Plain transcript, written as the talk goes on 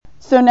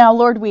So now,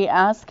 Lord, we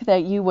ask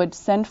that you would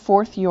send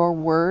forth your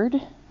word,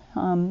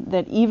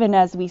 that even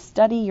as we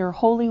study your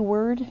holy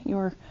word,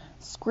 your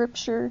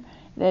scripture,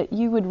 that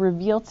you would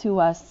reveal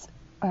to us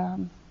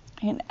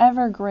in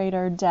ever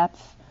greater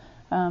depth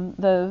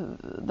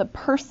the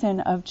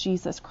person of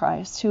Jesus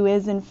Christ, who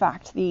is in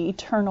fact the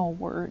eternal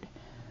word.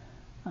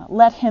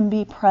 Let him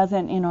be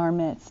present in our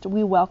midst.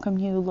 We welcome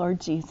you, Lord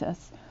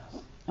Jesus,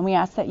 and we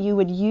ask that you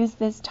would use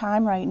this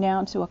time right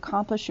now to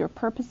accomplish your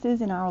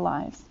purposes in our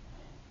lives.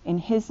 In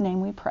his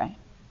name we pray.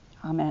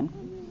 Amen.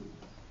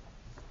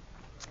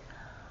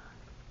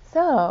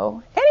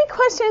 So, any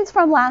questions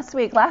from last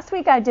week? Last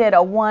week I did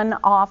a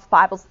one-off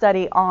Bible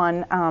study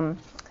on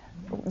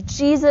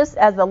Jesus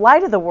as the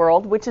light of the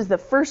world, which is the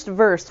first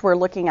verse we're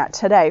looking at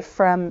today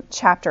from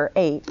chapter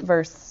 8,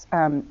 verse 12.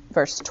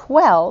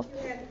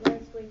 You had it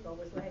last week, or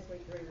was last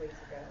week 3 weeks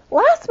ago?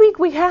 Last week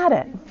we had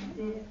it.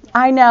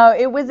 I know,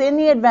 it was in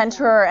the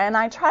Adventurer, and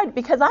I tried,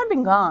 because I've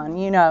been gone,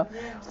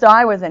 So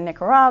I was in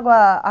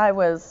Nicaragua, I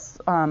was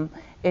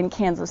in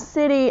Kansas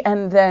City,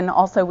 and then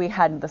also we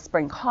had the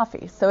spring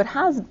coffee. So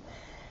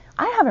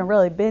I haven't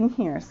really been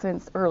here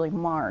since early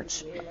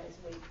March.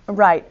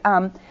 Right.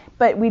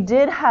 But we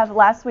did have,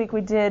 last week we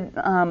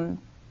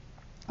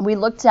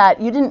looked at,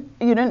 you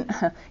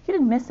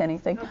didn't miss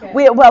anything. Okay.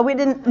 We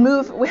didn't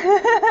move,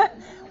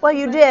 well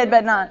you did,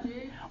 but not.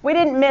 We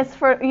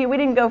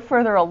didn't go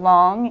further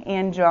along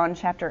in John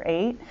chapter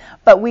 8,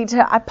 but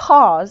I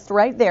paused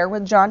right there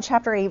with John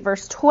chapter 8,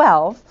 verse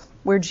 12,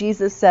 where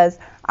Jesus says,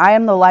 I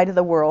am the light of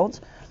the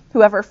world.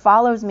 Whoever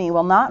follows me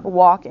will not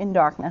walk in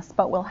darkness,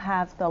 but will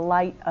have the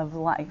light of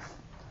life.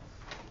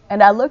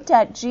 And I looked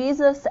at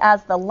Jesus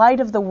as the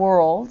light of the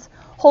world,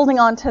 holding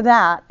on to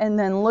that, and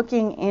then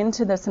looking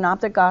into the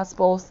Synoptic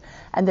Gospels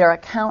and their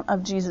account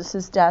of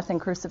Jesus' death and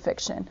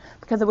crucifixion,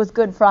 because it was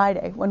Good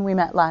Friday when we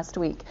met last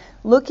week,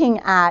 looking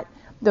at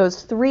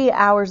those 3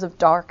 hours of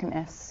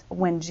darkness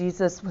when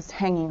Jesus was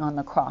hanging on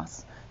the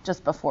cross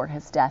just before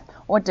his death.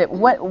 What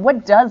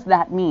does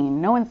that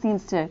mean? No one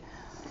seems to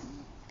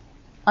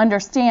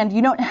understand.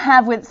 You don't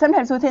have,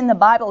 sometimes within the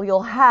Bible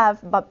you'll have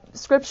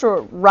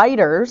scripture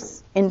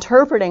writers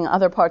interpreting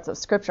other parts of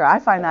scripture. I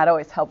find that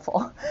always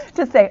helpful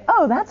to say,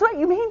 oh, that's what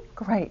you mean?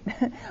 Great.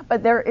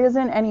 But there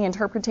isn't any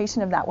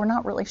interpretation of that. We're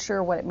not really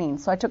sure what it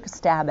means. So I took a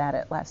stab at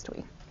it last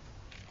week.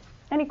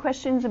 Any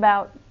questions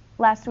about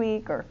last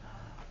week or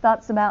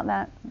thoughts about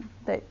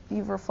that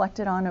you've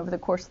reflected on over the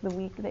course of the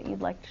week that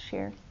you'd like to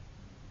share?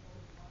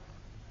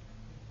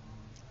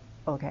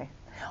 Okay.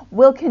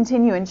 We'll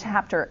continue in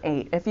chapter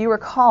 8. If you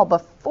recall,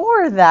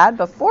 before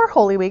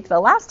Holy Week, the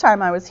last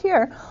time I was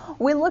here,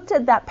 we looked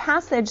at that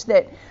passage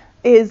that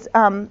is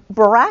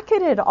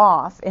bracketed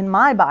off in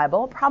my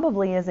Bible,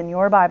 probably is in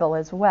your Bible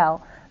as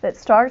well, that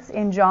starts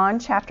in John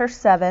chapter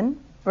 7,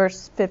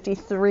 verse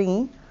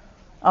 53,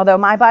 although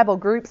my Bible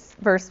groups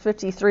verse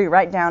 53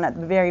 right down at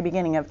the very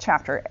beginning of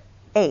chapter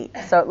 8,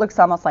 so it looks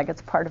almost like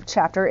it's part of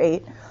chapter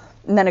 8,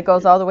 and then it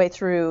goes all the way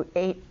through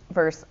 8,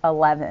 verse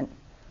 11.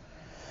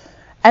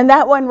 And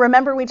that one,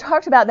 remember, we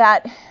talked about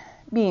that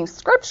being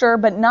scripture,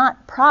 but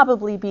not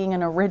probably being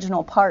an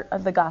original part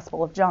of the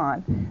Gospel of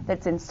John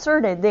that's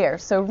inserted there.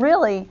 So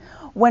really,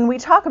 when we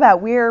talk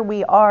about where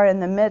we are in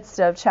the midst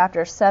of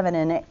chapter 7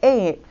 and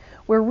 8,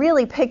 we're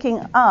really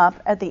picking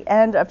up at the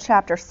end of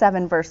chapter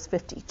 7, verse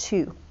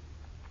 52.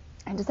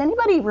 And does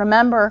anybody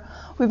remember,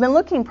 we've been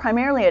looking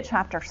primarily at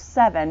chapter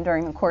 7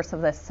 during the course of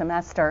this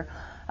semester.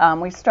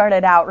 We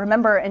started out,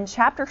 remember, in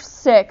chapter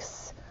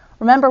 6,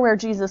 remember where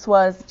Jesus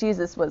was?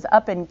 Jesus was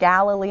up in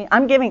Galilee.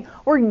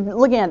 We're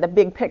looking at the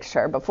big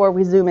picture before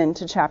we zoom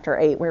into chapter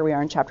 8, where we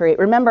are in chapter 8.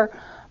 Remember,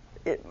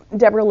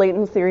 Deborah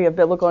Layton's theory of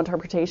biblical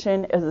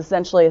interpretation is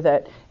essentially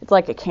that it's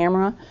like a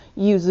camera.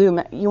 You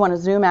want to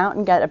zoom out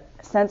and get a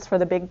sense for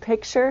the big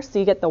picture, so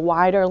you get the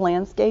wider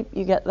landscape,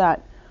 you get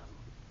that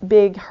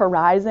big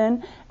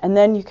horizon, and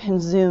then you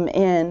can zoom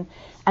in,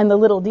 and the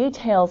little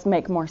details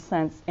make more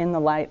sense in the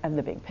light of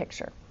the big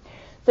picture.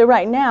 So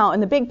right now, in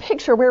the big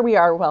picture, where we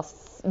are, well,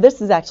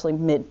 this is actually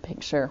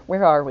mid-picture.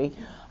 Where are we?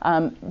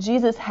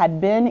 Jesus had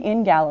been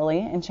in Galilee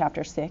in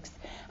chapter 6.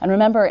 And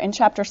remember, in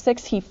chapter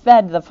 6, he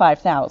fed the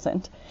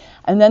 5,000.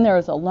 And then there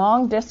was a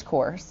long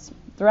discourse.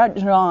 Throughout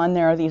John,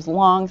 there are these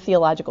long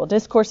theological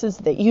discourses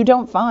that you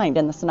don't find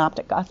in the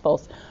Synoptic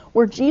Gospels,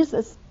 where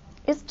Jesus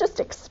is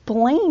just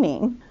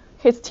explaining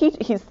he's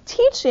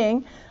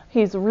teaching,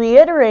 he's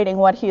reiterating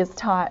what he has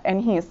taught,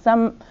 and he is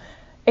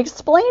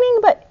explaining,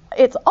 but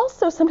it's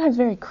also sometimes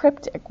very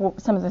cryptic,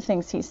 some of the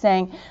things he's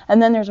saying,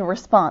 and then there's a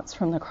response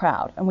from the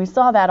crowd. And we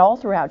saw that all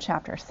throughout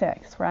chapter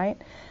 6, right?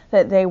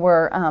 That they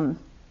were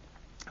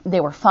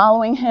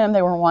following him,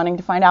 they were wanting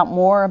to find out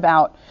more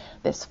about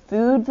this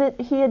food that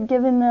he had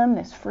given them,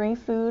 this free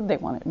food. They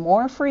wanted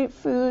more free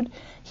food.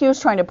 He was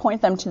trying to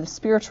point them to the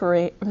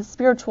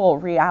spiritual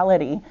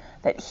reality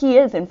that he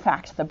is, in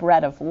fact, the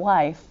bread of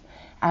life,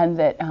 and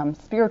that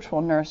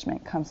spiritual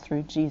nourishment comes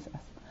through Jesus.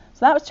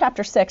 So that was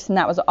chapter 6, and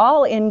that was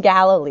all in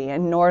Galilee,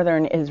 in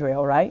northern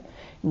Israel, right?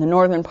 In the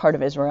northern part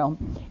of Israel,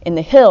 in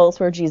the hills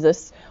where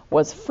Jesus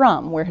was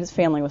from, where his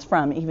family was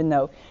from, even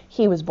though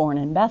he was born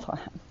in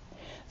Bethlehem.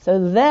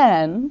 So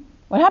then,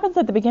 what happens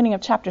at the beginning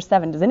of chapter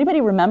 7? Does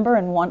anybody remember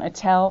and want to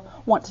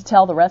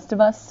tell the rest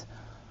of us?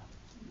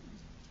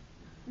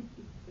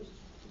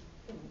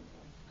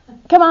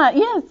 Come on,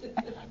 yes.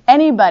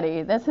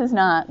 Anybody. This is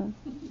not.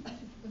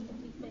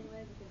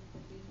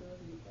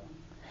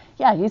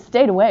 Yeah, he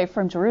stayed away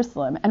from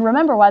Jerusalem. And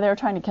remember why they were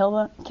trying to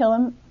kill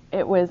him?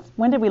 It was,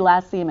 when did we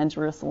last see him in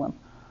Jerusalem?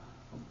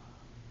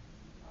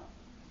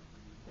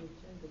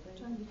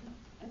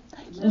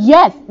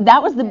 Yes,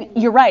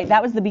 you're right.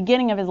 That was the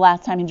beginning of his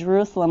last time in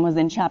Jerusalem, was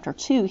in chapter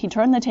 2. He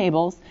turned the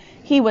tables.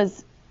 He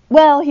was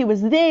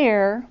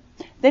there.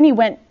 Then he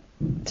went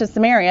to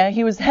Samaria.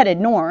 He was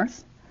headed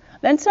north.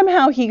 Then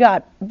somehow he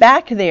got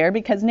back there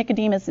because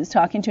Nicodemus is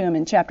talking to him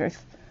in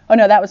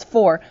that was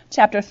 4.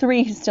 Chapter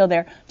 3, he's still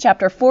there.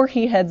 Chapter 4,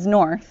 he heads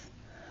north.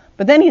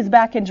 But then he's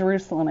back in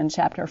Jerusalem in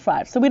chapter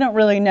 5. So we don't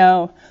really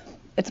know.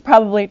 It's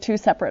probably 2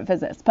 separate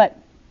visits. But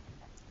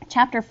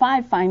chapter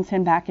 5 finds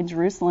him back in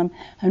Jerusalem.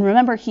 And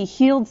remember, he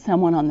healed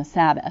someone on the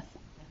Sabbath.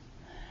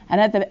 And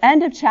at the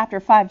end of chapter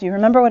 5, do you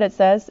remember what it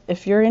says?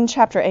 If you're in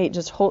chapter 8,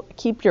 just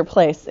keep your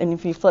place. And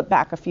if you flip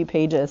back a few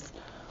pages,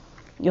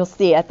 you'll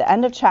see at the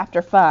end of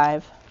chapter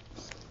 5,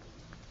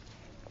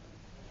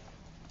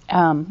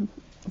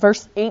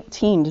 verse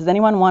 18. Does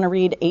anyone want to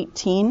read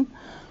 18?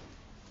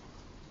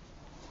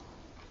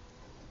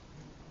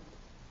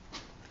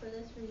 For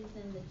this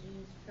reason, the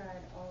Jews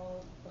tried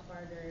all the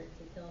harder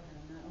to kill him.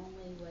 Not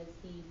only was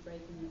he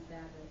breaking the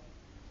Sabbath,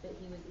 but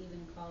he was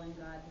even calling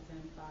God his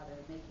own Father,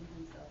 making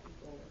himself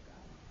equal with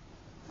God.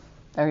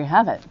 There you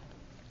have it.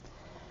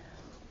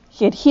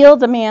 He had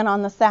healed a man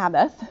on the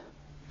Sabbath,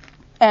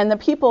 and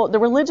the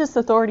religious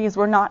authorities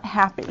were not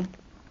happy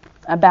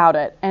about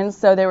it. And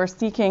so they were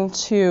seeking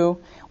to,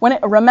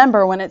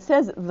 remember when it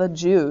says the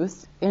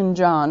Jews in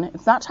John,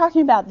 it's not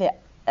talking about the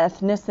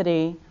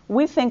ethnicity.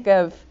 We think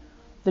of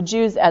the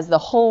Jews as the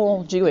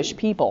whole Jewish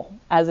people,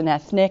 as an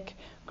ethnic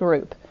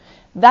group.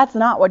 That's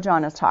not what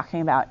John is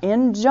talking about.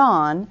 In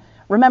John,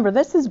 remember,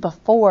 this is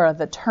before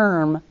the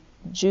term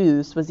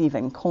Jews was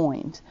even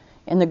coined.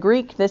 In the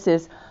Greek, this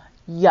is,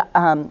 let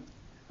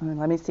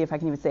me see if I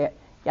can even say it,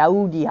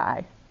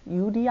 Yaudai.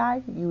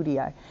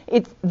 Udai.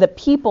 It's the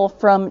people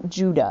from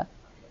Judah.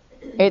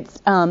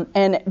 It's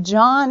and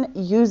John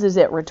uses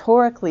it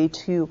rhetorically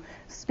to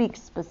speak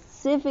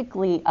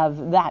specifically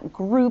of that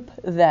group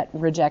that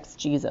rejects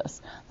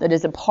Jesus, that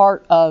is a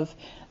part of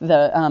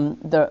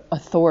the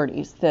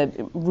authorities,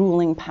 the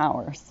ruling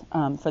powers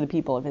for the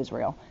people of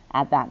Israel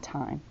at that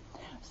time.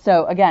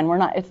 So again,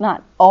 it's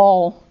not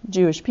all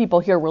Jewish people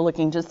here. We're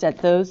looking just at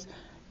those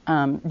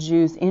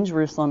Jews in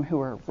Jerusalem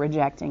who are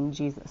rejecting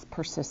Jesus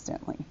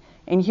persistently.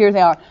 And here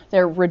they are.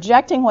 They're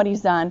rejecting what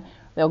he's done.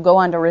 They'll go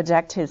on to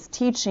reject his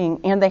teaching,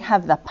 and they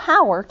have the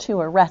power to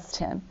arrest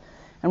him.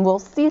 And we'll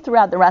see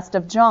throughout the rest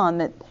of John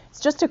that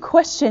it's just a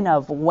question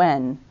of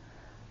when,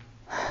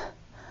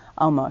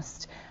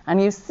 almost.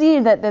 And you see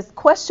that this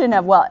question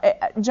of,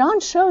 John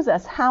shows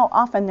us how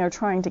often they're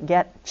trying to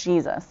get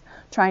Jesus,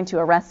 trying to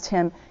arrest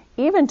him,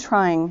 even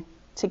trying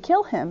to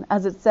kill him,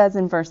 as it says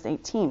in verse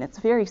 18. It's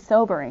very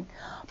sobering.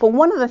 But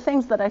one of the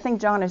things that I think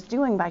John is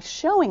doing by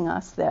showing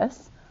us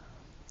this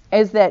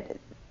is that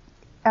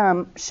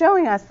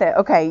showing us that,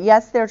 okay,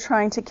 yes, they're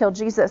trying to kill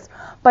Jesus,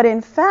 but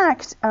in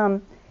fact,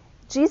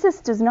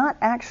 Jesus does not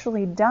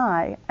actually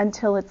die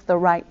until it's the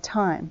right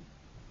time,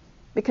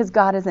 because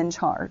God is in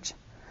charge.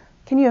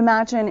 Can you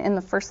imagine in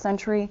the first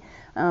century,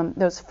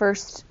 those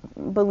first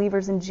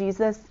believers in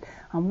Jesus,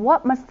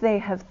 what must they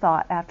have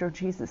thought after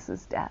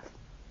Jesus' death?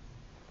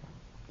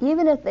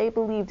 Even if they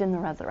believed in the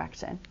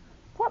resurrection,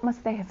 what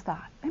must they have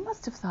thought? They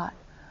must have thought,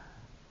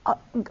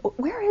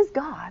 where is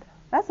God?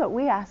 That's what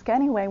we ask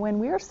anyway when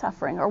we're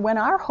suffering or when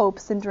our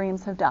hopes and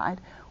dreams have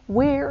died.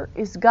 Where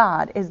is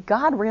God? Is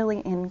God really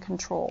in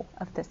control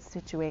of this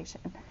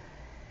situation?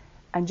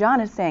 And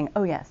John is saying,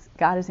 oh yes,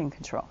 God is in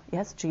control.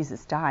 Yes,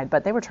 Jesus died,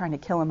 but they were trying to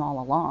kill him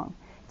all along.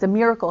 It's a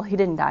miracle he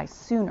didn't die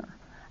sooner.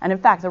 And in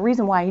fact, the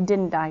reason why he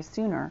didn't die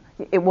sooner,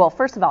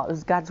 first of all, it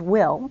was God's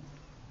will,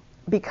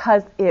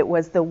 because it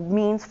was the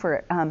means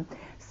for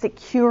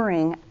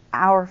securing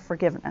our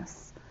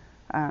forgiveness,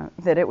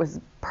 that it was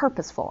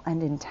purposeful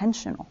and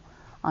intentional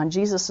on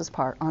Jesus'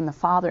 part, on the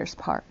Father's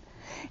part.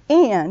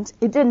 And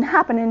it didn't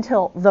happen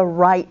until the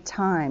right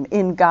time,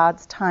 in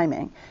God's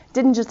timing. It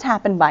didn't just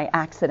happen by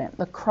accident.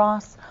 The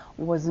cross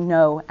was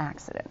no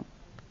accident.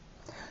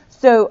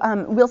 So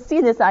we'll see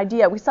this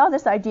idea. We saw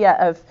this idea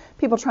of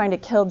people trying to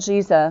kill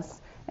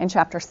Jesus in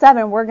chapter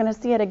 7. We're going to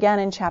see it again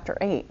in chapter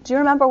 8. Do you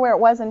remember where it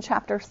was in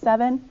chapter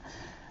 7?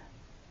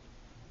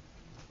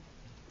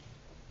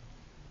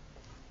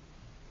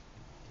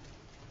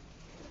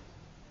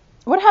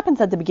 What happens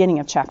at the beginning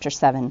of chapter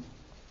 7?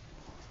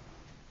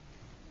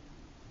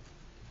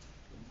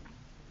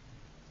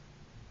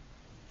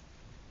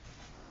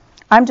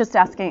 I'm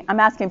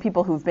asking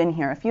people who've been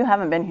here. If you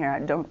haven't been here,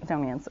 don't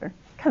answer,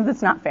 because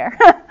it's not fair.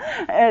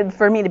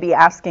 For me to be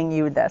asking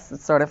you this,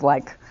 it's sort of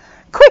like,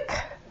 quick.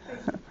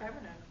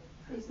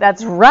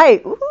 That's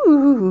right.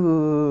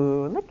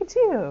 Ooh, look at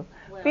you.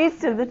 Well,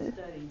 Feast of the...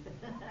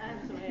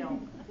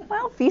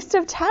 Well, Feast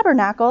of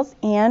Tabernacles,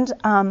 and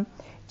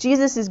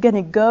Jesus is going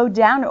to go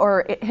down,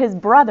 or his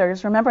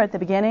brothers, remember at the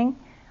beginning,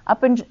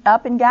 up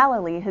in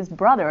Galilee, his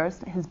brothers,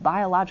 his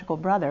biological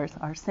brothers,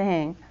 are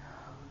saying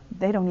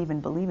they don't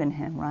even believe in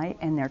him, right?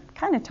 And they're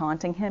kind of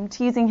taunting him,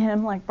 teasing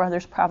him like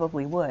brothers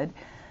probably would,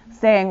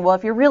 saying, well,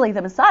 if you're really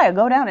the Messiah,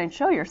 go down and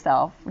show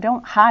yourself.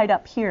 Don't hide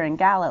up here in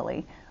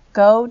Galilee.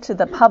 Go to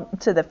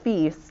the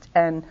feast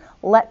and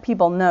let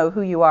people know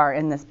who you are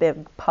in this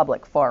big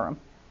public forum.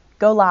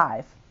 Go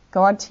live.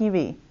 Go on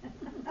TV.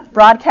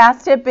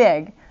 Broadcast it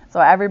big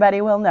so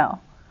everybody will know.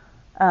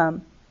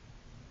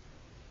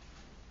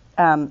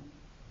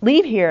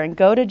 Leave here and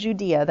go to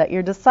Judea, that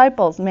your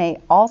disciples may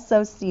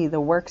also see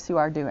the works you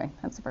are doing.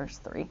 That's verse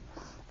 3.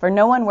 For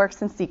no one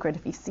works in secret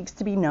if he seeks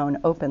to be known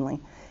openly.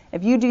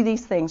 If you do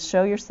these things,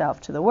 show yourself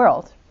to the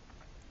world.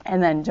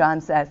 And then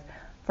John says,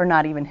 for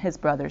not even his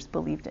brothers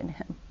believed in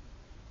him.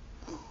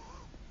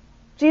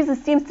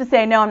 Jesus seems to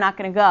say, no, I'm not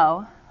going to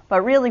go.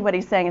 But really what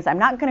he's saying is, I'm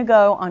not going to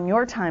go on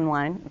your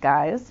timeline,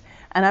 guys,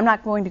 and I'm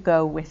not going to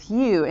go with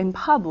you in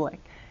public.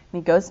 And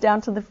he goes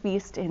down to the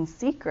feast in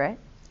secret,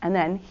 and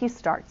then he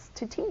starts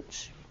to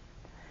teach.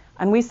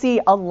 And we see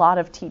a lot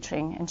of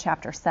teaching in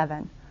chapter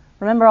 7.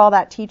 Remember all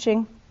that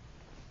teaching?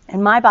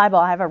 In my Bible,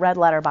 I have a red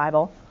letter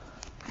Bible.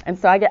 And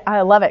so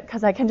I love it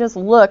because I can just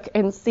look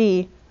and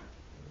see.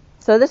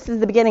 So this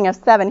is the beginning of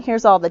 7.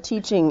 Here's all the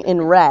teaching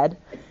in red.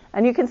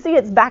 And you can see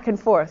it's back and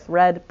forth.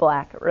 Red,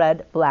 black,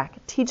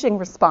 teaching,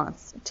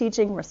 response.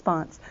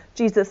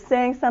 Jesus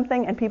saying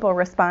something and people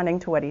responding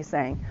to what he's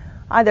saying,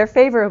 either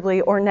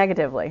favorably or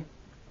negatively.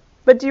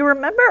 But do you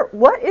remember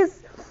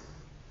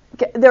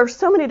there are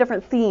so many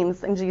different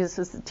themes in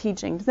Jesus'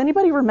 teaching. Does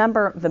anybody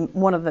remember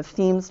one of the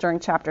themes during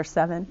chapter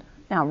 7?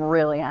 Now I'm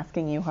really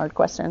asking you hard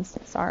questions.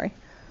 Sorry.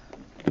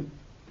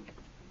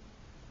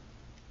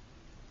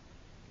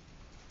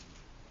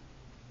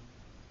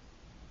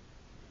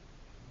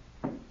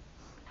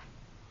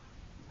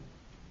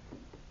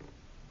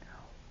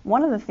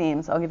 One of the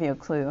themes, I'll give you a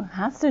clue,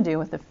 has to do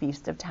with the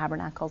Feast of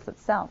Tabernacles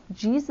itself.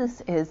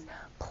 Jesus is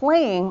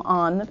playing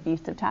on the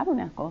Feast of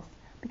Tabernacles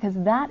because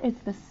that is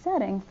the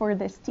setting for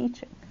this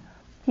teaching.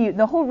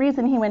 The whole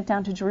reason he went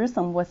down to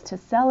Jerusalem was to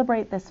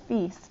celebrate this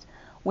feast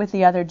with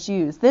the other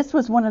Jews. This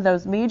was one of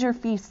those major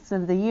feasts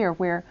of the year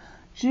where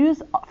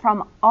Jews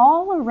from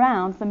all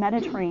around the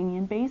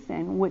Mediterranean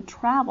basin would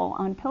travel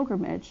on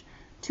pilgrimage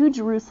to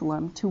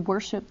Jerusalem to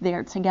worship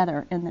there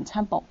together in the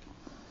temple.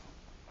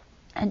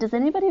 And does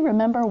anybody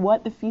remember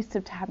what the Feast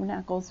of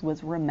Tabernacles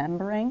was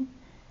remembering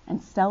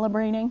and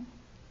celebrating?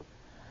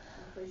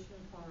 Completion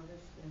of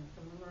harvest and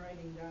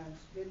commemorating God's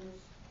goodness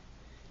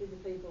to the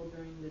people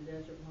during the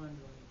desert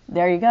wanderings.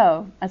 There you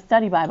go, a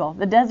study Bible.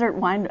 The desert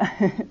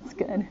it's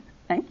good.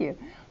 Thank you.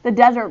 The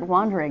desert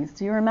wanderings.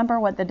 Do you remember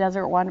what the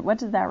desert what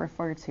does that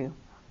refer to?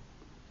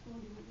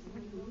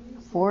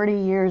 40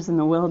 years in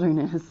the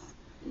wilderness.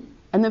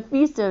 And the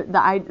feast of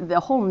the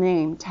whole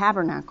name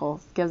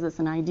Tabernacles gives us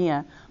an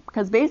idea.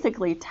 Because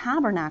basically,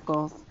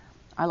 tabernacles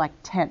are like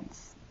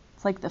tents.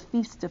 It's like the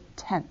Feast of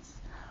Tents.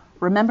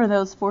 Remember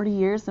those 40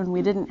 years when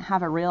we didn't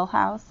have a real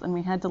house and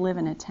we had to live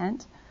in a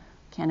tent?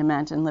 Can't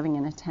imagine living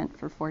in a tent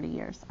for 40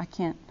 years. I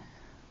can't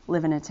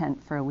live in a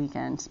tent for a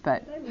weekend,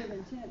 but they live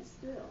in tents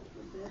still.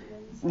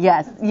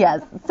 Yes,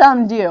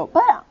 some do.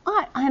 But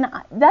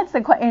that's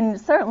the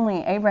and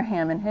certainly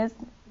Abraham and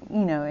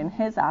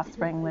his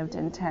offspring lived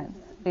in tents.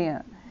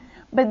 Yeah.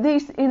 But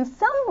in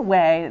some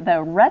way,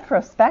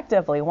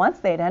 retrospectively, once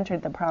they'd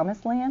entered the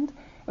Promised Land,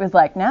 it was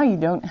like, now you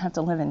don't have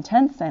to live in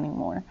tents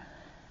anymore.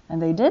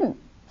 And they didn't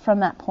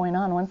from that point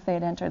on once they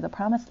had entered the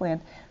Promised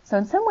Land. So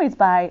in some ways,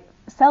 by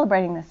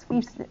celebrating this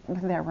feast,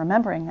 they're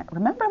remembering that.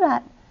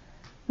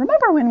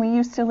 Remember when we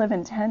used to live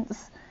in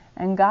tents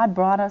and God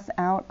brought us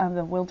out of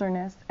the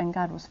wilderness and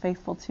God was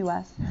faithful to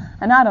us?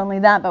 And not only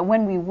that, but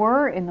when we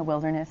were in the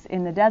wilderness,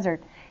 in the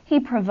desert, he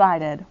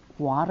provided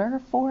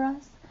water for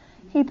us.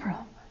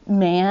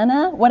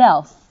 Manna. What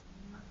else?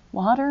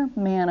 Water,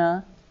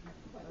 manna,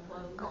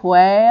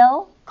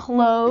 quail,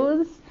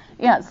 clothes.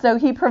 Yeah, so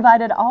he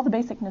provided all the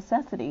basic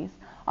necessities.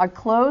 Our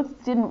clothes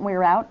didn't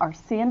wear out. Our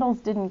sandals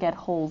didn't get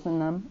holes in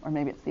them. Or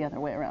maybe it's the other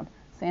way around.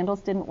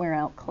 Sandals didn't wear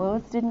out.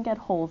 Clothes didn't get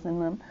holes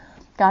in them.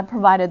 God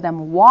provided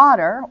them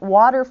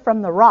water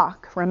from the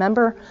rock.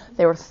 Remember,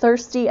 they were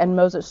thirsty and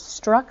Moses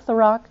struck the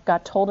rock.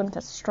 God told him to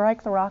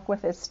strike the rock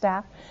with his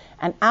staff.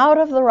 And out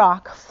of the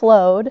rock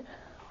flowed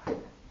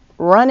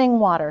running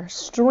water,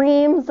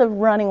 streams of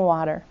running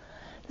water.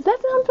 Does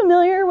that sound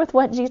familiar with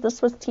what Jesus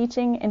was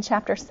teaching in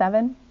chapter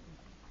 7?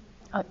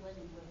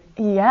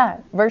 Yeah,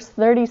 verse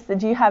 30.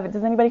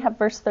 Does anybody have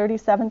verse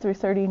 37 through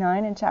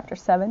 39 in chapter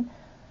 7?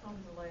 On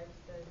the last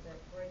day, that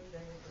great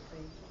day of the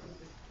feast,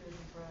 Jesus stood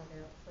and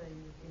cried out,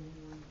 saying, if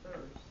anyone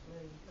thirsts,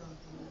 let him come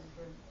to me and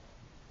drink.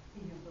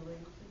 He who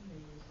believes in me,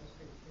 as the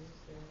scripture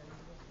said, out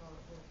of his heart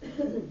will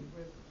flow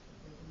rivers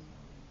of living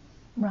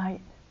water.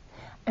 Right.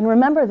 And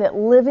remember that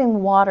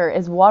living water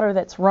is water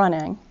that's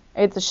running.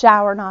 It's a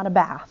shower, not a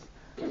bath.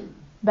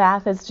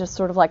 Bath is just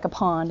sort of like a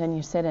pond and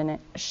you sit in it.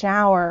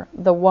 Shower,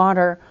 the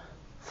water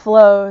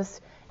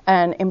flows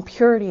and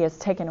impurity is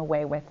taken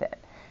away with it.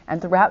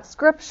 And throughout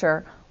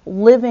Scripture,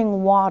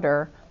 living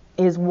water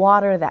is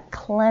water that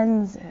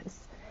cleanses,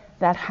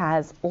 that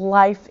has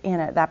life in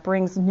it, that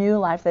brings new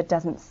life, that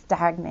doesn't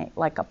stagnate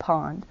like a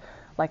pond,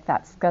 like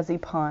that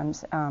scuzzy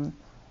pond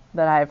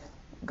that I've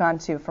gone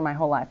to for my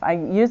whole life. I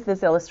used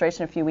this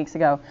illustration a few weeks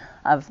ago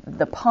of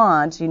the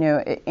pond,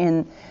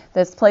 in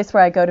this place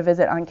where I go to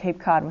visit on Cape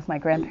Cod with my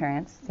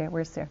grandparents.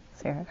 Where's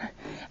Sarah?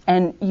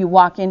 And you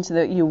walk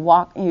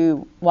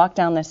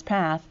down this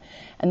path,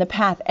 and the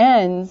path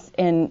ends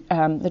in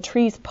the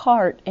trees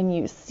part, and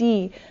you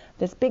see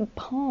this big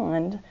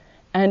pond.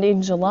 And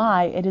in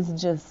July, it is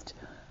just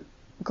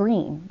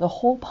green. The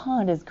whole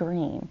pond is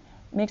green.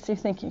 Makes you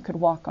think you could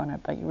walk on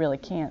it, but you really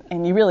can't.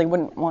 And you really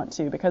wouldn't want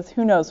to, because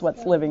who knows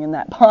what's living in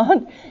that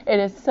pond. It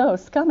is so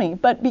scummy.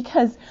 But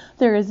because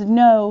there is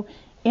no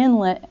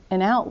inlet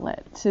and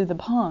outlet to the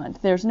pond,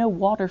 there's no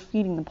water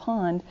feeding the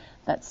pond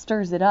that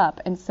stirs it up.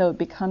 And so it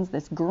becomes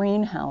this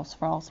greenhouse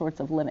for all sorts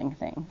of living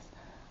things,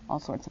 all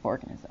sorts of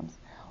organisms.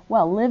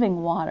 Well,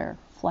 living water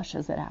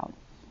flushes it out.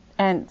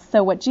 And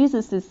so what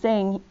Jesus is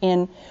saying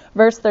in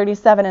verse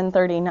 37 and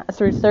 39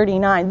 through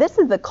 39, this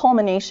is the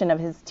culmination of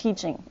his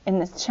teaching in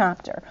this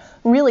chapter.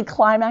 Really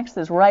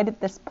climaxes right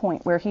at this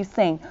point where he's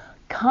saying,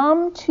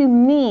 come to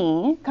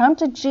me, come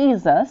to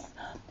Jesus,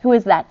 who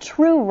is that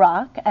true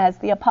rock, as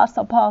the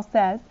Apostle Paul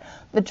says,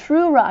 the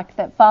true rock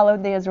that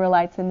followed the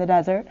Israelites in the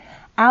desert,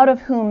 out of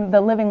whom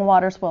the living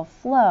waters will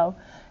flow.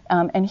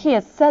 And he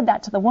has said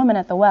that to the woman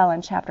at the well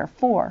in chapter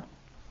 4,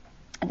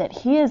 that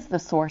he is the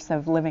source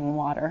of living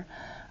water.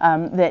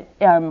 That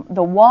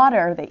the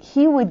water that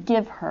he would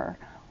give her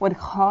would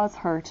cause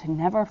her to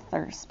never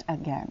thirst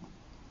again.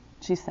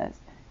 She says,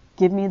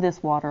 give me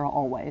this water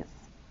always.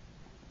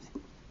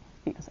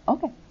 He goes,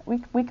 okay,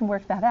 we can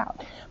work that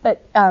out.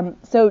 But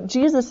so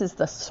Jesus is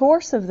the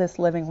source of this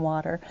living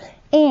water.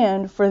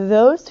 And for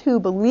those who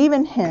believe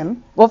in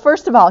him, well,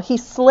 first of all, he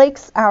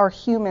slakes our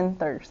human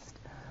thirst,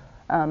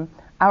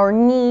 our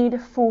need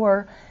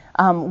for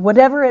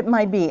whatever it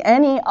might be,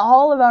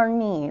 all of our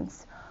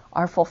needs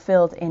are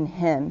fulfilled in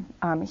him.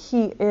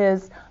 He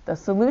is the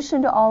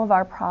solution to all of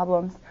our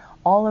problems.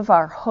 All of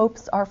our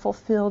hopes are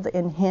fulfilled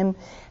in him.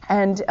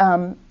 And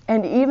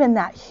even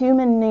that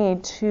human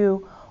need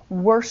to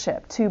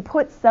worship, to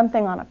put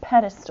something on a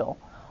pedestal,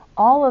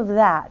 all of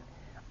that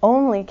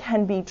only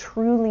can be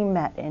truly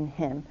met in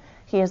him.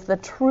 He is the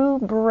true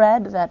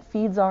bread that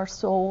feeds our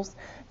souls,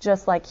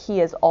 just like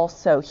he is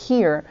also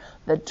here,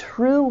 the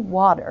true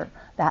water,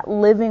 that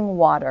living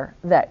water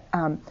that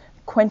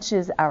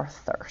quenches our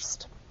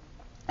thirst.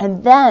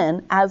 And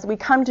then, as we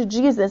come to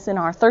Jesus and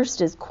our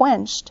thirst is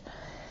quenched,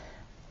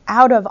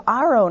 out of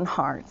our own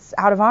hearts,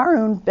 out of our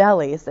own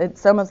bellies,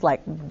 it's almost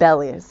like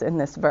bellies in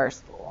this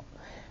verse,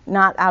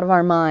 not out of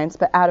our minds,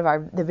 but out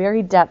of the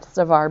very depths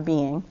of our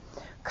being,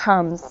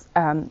 comes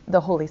the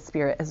Holy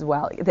Spirit as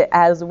well. That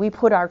as we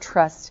put our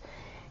trust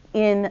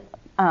in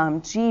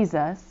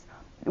Jesus,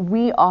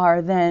 we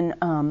are then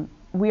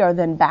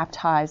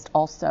baptized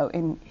also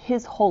in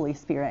his Holy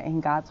Spirit,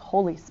 in God's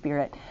Holy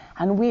Spirit.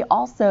 And we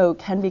also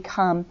can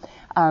become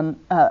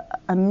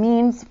a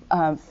means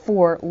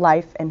for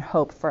life and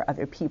hope for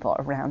other people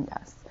around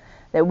us.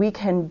 That we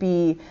can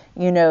be,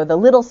 the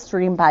little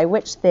stream by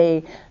which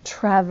they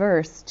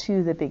traverse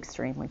to the big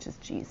stream, which is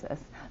Jesus.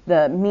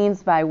 The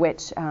means by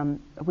which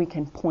we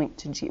can point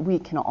to we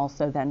can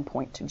also then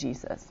point to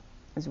Jesus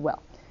as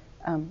well.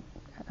 I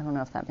don't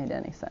know if that made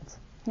any sense.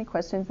 Any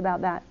questions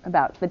about that?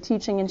 About the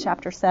teaching in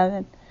chapter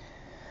 7?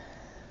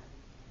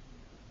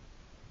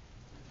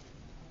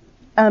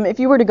 If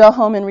you were to go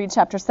home and read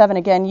chapter 7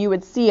 again, you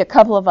would see a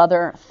couple of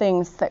other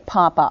things that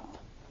pop up.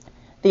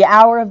 The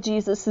hour of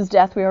Jesus'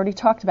 death we already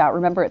talked about.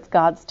 Remember, it's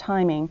God's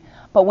timing.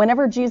 But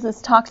whenever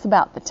Jesus talks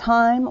about the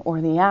time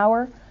or the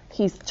hour,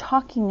 he's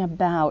talking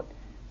about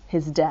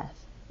his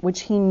death,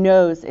 which he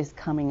knows is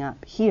coming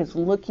up. He is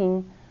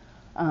looking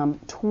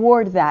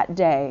toward that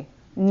day,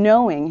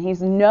 knowing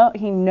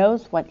he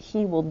knows what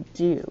he will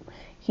do.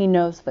 He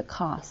knows the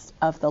cost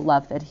of the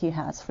love that he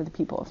has for the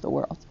people of the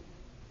world.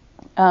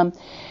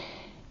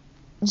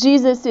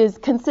 Jesus is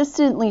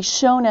consistently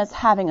shown as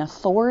having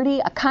authority,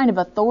 a kind of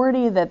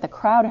authority that the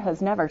crowd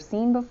has never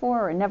seen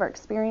before or never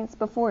experienced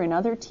before in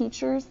other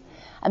teachers.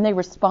 And they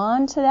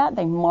respond to that.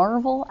 They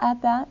marvel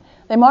at that.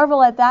 They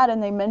marvel at that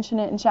and they mention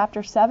it in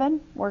chapter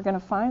 7. We're going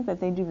to find that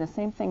they do the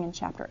same thing in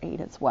chapter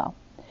 8 as well.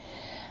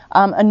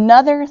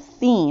 Another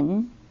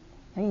theme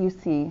that you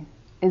see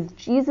is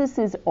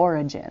Jesus'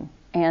 origin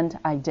and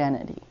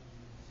identity.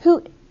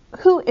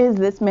 Who is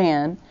this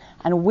man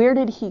and where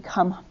did he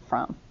come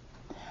from?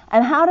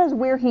 And how does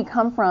where he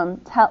come from,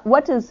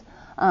 what does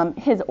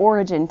his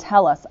origin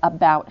tell us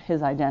about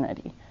his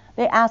identity?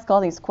 They ask all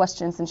these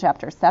questions in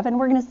chapter 7.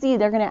 We're going to see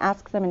they're going to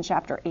ask them in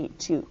chapter 8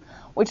 too,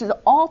 which is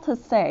all to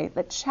say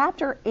that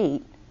chapter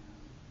 8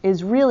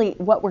 is really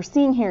what we're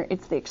seeing here.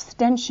 It's the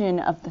extension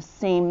of the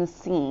same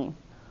scene.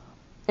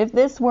 If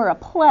this were a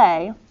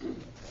play,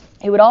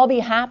 it would all be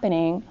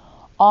happening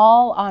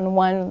all on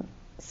one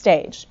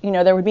stage.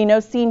 There would be no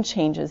scene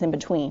changes in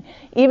between,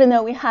 even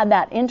though we had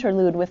that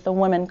interlude with the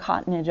woman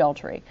caught in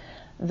adultery.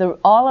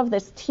 All of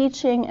this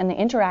teaching and the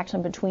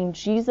interaction between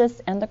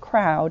Jesus and the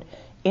crowd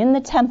in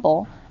the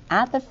temple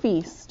at the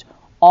feast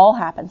all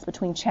happens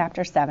between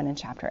chapter 7 and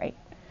chapter 8.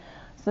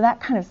 So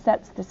that kind of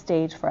sets the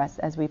stage for us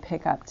as we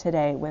pick up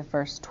today with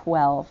verse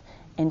 12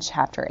 in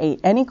chapter 8.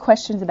 Any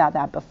questions about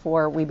that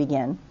before we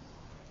begin?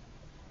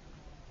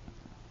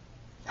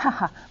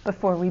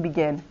 Before we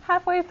begin.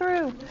 Halfway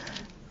through.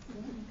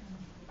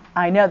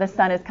 I know the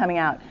sun is coming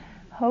out.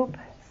 Hope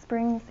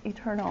springs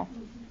eternal.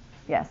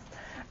 Yes.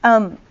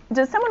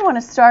 Does someone want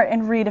to start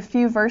and read a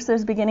few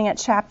verses beginning at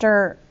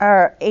chapter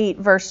 8,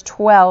 verse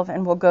 12,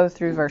 and we'll go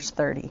through verse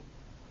 30?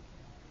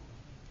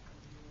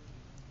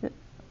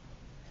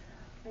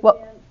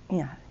 Well,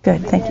 yeah,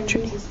 good. Thank you,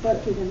 Trudy. Jesus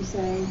spoke to them,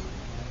 saying,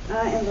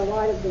 I am the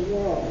light of the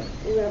world.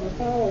 Whoever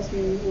follows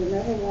me will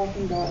never walk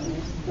in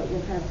darkness, but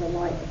will have the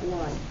light of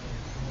life.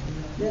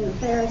 Then the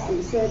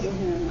Pharisees said to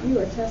him, You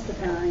are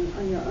testifying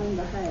on your own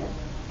behalf.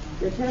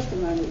 Your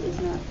testimony is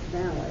not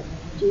valid.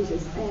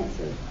 Jesus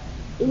answered,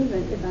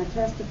 Even if I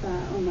testify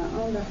on my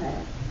own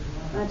behalf,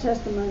 my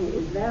testimony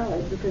is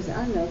valid because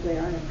I know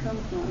where I have come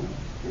from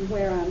and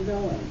where I am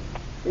going.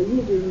 But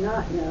you do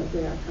not know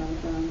where I come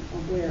from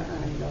or where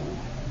I am going.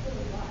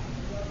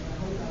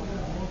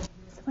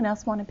 Someone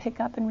else want to pick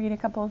up and read a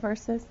couple of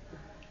verses?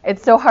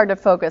 It's so hard to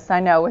focus, I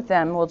know, with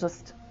them. We'll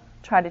just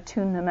try to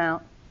tune them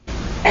out.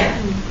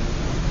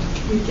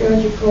 You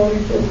judge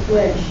according to the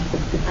flesh.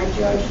 I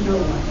judge no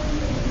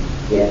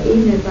one. Yet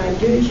even if I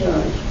do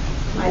judge,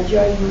 my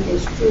judgment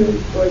is true,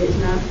 for it is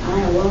not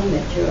I alone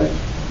that judge,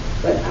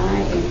 but I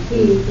and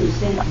he who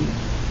sent me.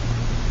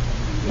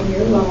 In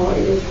your law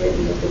it is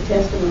written that the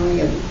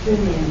testimony of the two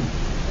men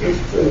is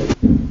true.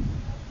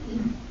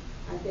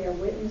 I bear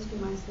witness to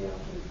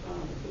myself, and the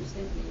Father who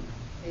sent me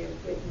bears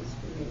witness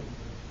to me.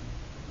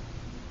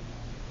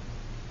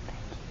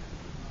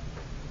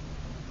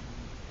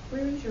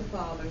 Where is your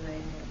father, they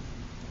asked.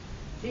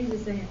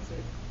 Jesus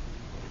answered,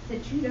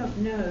 Since you don't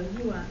know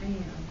who I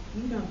am,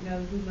 you don't know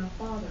who my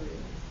Father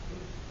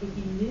is. If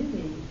you knew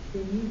me,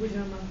 then you would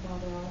know my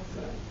Father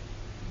also.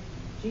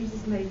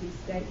 Jesus made these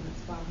statements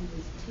while he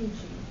was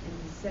teaching in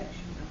the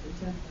section of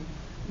the temple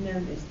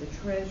known as the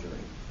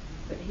treasury,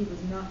 but he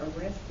was not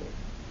arrested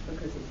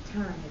because his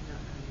time had not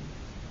come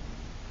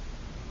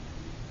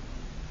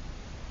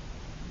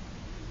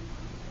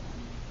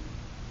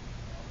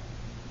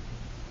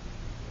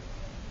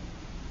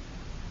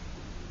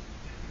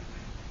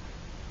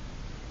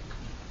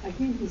yet.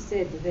 Again he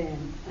said to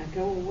them, I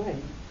go away,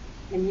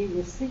 and you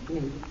will seek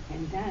me,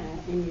 and die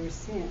in your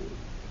sin.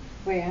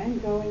 Where I am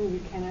going,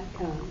 you cannot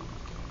come.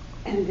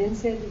 And then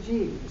said the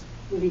Jews,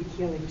 will he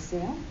kill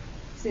himself?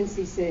 Since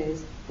he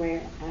says,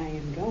 where I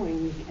am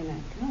going, you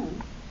cannot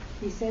come.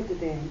 He said to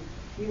them,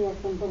 you are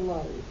from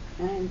below,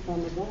 I am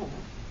from above.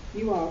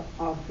 You are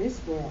of this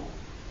world,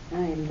 I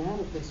am not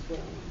of this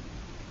world.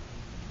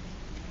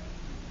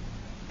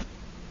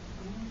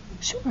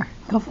 Sure.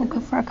 Go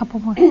for a couple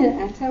more.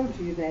 I told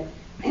you that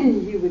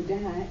you would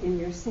die in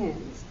your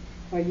sins,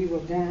 or you will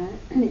die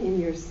in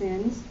your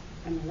sins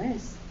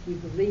unless you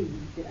believe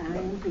that I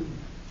am He.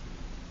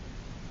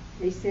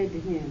 They said to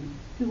him,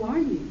 who are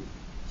you?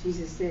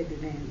 Jesus said to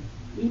them,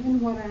 even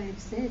what I have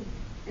said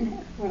and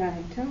what I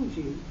have told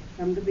you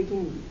from the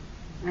beginning.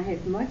 I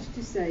have much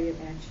to say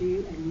about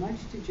you and much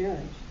to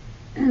judge,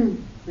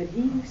 but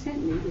he who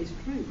sent me is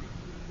truth,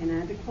 and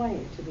I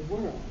declare to the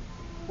world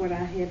what I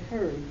have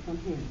heard from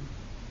him.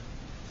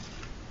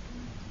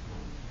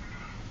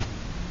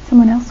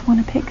 Someone else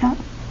want to pick up?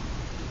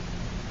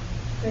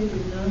 They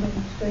did not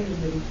understand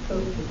that he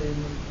spoke to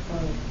them as the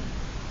Father.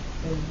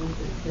 And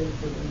Jesus said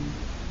to them,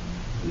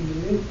 When you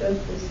lift up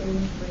the Son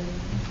of Man,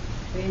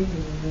 then you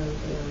will know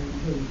that I am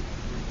He.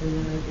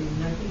 And I do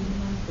nothing of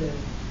myself,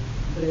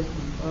 but as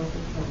my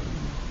Father taught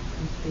me,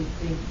 and speak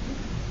things to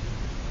me.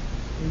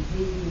 And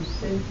he who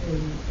sent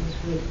me is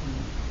with me.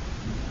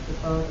 The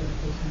Father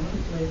has not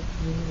left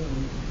me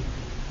alone,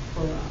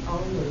 for I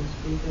always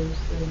do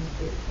those things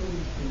that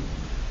please him.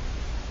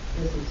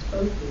 As he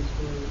spoke these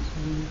words,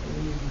 you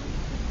believe him.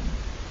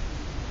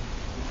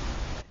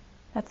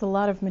 That's a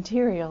lot of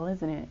material,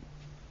 isn't it?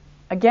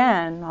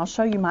 Again, I'll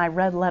show you my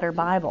red letter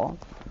Bible.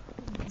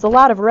 It's a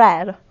lot of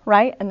red,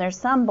 right? And there's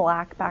some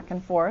black back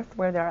and forth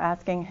where they're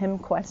asking him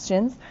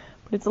questions.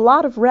 But it's a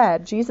lot of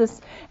red.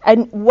 Jesus,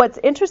 and what's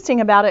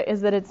interesting about it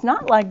is that it's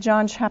not like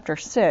John chapter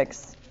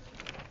 6,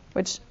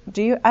 which,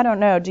 I don't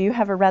know, do you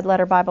have a red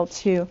letter Bible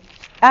too?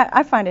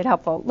 I find it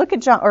helpful. Look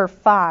at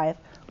 5.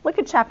 Look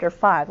at chapter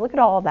 5. Look at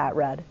all that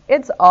red.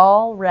 It's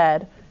all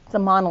red. It's a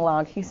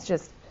monologue. He's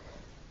just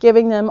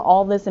giving them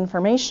all this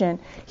information.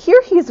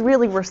 Here he's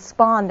really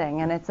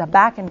responding, and it's a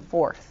back and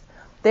forth.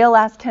 They'll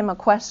ask him a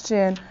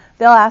question.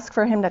 They'll ask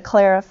for him to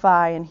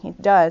clarify, and he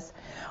does.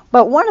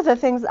 But one of the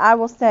things I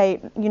will say,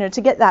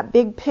 to get that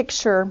big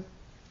picture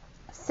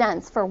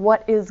sense for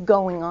what is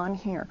going on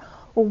here,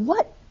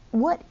 well,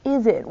 what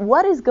is it?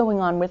 What is going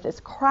on with this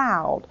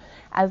crowd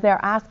as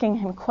they're asking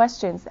him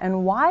questions?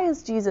 And why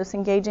is Jesus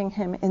engaging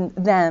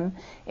them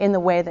in the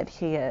way that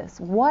he is?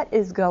 What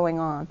is going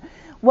on?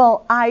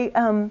 Well, I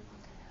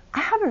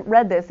haven't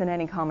read this in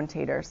any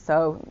commentators,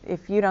 so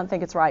if you don't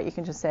think it's right, you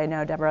can just say,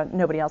 no, Deborah,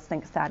 nobody else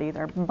thinks that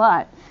either.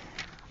 But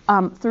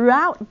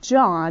throughout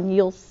John,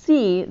 you'll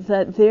see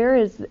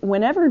that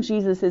whenever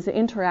Jesus is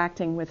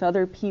interacting with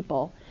other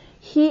people,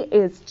 he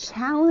is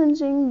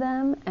challenging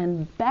them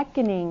and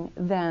beckoning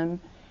them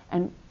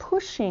and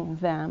pushing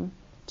them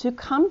to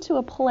come to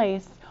a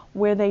place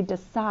where they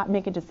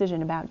make a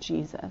decision about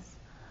Jesus,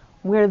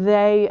 where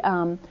they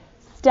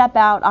step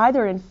out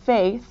either in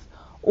faith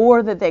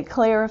or that they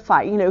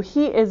clarify.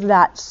 He is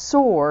that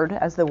sword,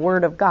 as the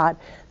Word of God,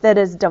 that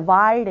is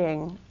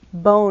dividing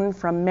bone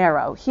from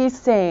marrow.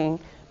 He's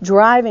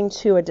driving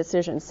to a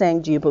decision,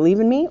 saying, do you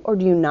believe in me or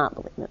do you not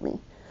believe in me?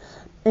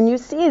 And you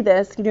see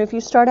this, if you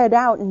started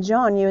out in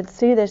John, you would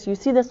see this. You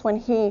see this when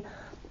he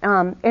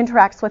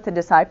interacts with the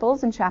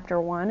disciples in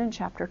chapter 1 and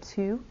chapter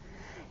 2.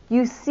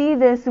 You see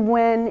this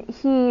when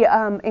he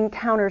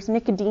encounters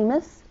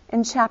Nicodemus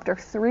in chapter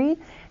 3.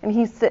 And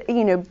he's,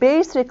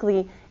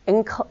 basically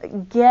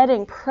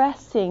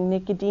pressing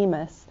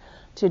Nicodemus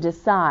to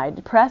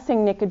decide,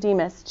 pressing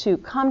Nicodemus to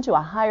come to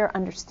a higher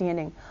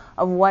understanding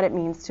of what it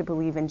means to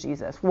believe in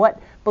Jesus,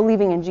 what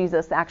believing in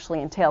Jesus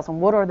actually entails,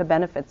 and what are the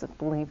benefits of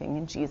believing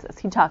in Jesus.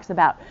 He talks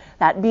about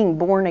that being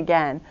born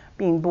again,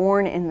 being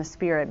born in the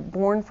Spirit,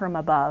 born from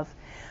above.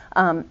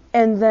 And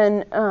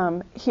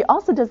then he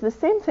also does the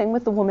same thing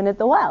with the woman at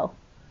the well.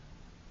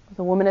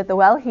 The woman at the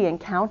well he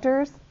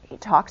encounters, he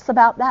talks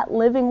about that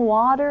living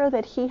water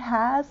that he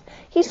has.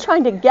 He's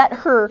trying to get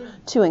her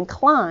to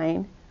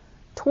incline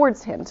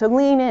towards him, to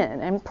lean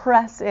in and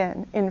press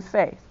in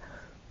faith.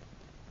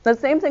 The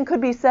same thing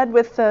could be said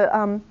with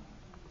the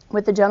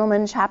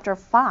gentleman in chapter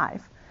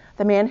 5,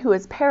 the man who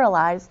is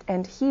paralyzed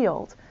and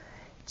healed.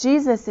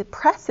 Jesus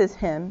presses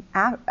him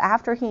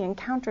after he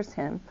encounters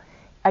him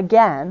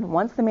again.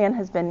 Once the man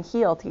has been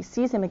healed, he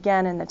sees him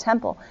again in the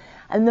temple.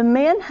 And the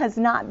man has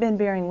not been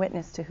bearing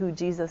witness to who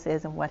Jesus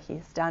is and what he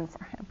has done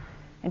for him.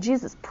 And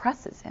Jesus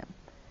presses him.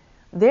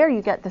 There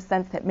you get the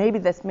sense that maybe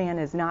this man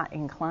is not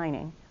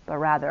inclining, but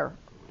rather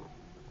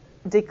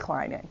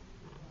declining,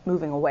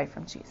 moving away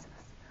from Jesus.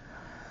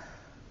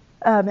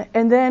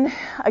 And then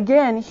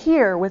again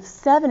here with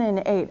 7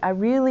 and 8, I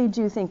really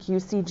do think you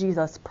see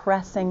Jesus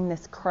pressing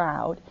this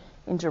crowd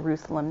in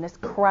Jerusalem, this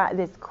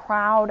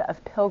crowd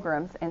of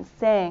pilgrims, and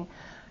saying,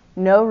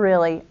 no,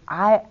 really,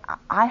 I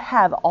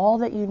have all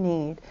that you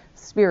need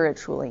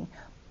spiritually.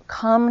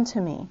 Come to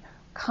me.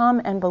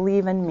 Come and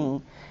believe in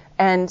me.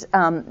 And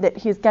that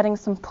he's getting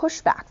some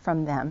pushback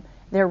from them.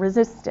 They're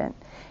resistant.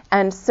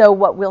 And so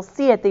what we'll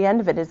see at the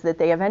end of it is that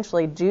they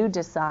eventually do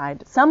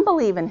decide. Some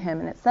believe in him,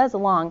 and it says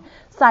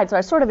alongside. So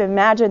I sort of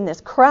imagine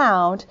this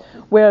crowd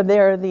where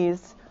there are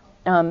these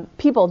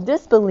people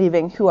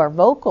disbelieving who are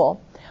vocal.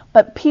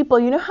 But people,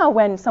 you know how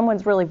when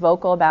someone's really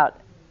vocal about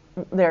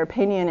their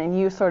opinion and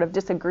you sort of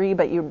disagree,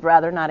 but you'd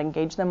rather not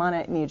engage them on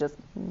it, and you just,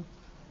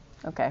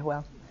 okay,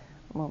 well,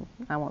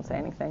 I won't say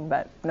anything,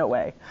 but no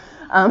way.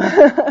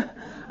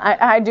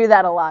 I do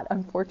that a lot,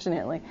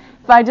 unfortunately.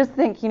 If I just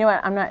think, you know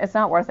what, it's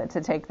not worth it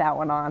to take that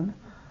one on.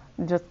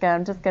 I'm just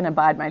going to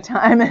bide my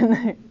time.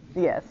 And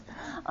yes,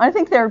 I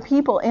think there are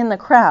people in the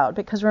crowd,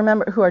 because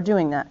remember, who are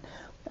doing that.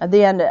 At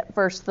the end of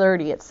verse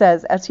 30, it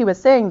says, as he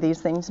was saying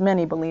these things,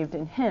 many believed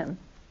in him.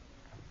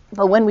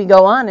 But when we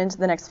go on into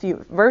the next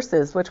few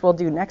verses, which we'll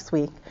do next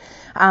week,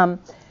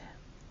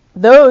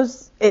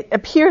 it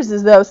appears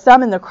as though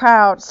some in the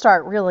crowd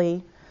start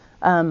really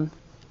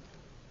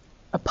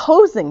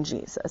opposing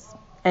Jesus.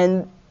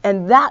 And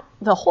that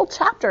the whole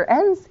chapter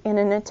ends in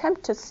an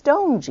attempt to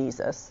stone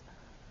Jesus.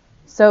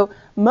 So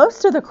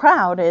most of the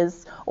crowd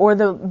or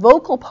the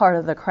vocal part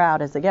of the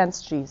crowd is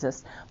against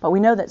Jesus, but we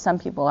know that some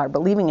people are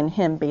believing in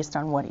him based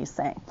on what he's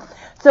saying.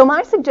 So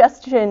my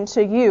suggestion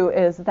to you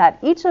is that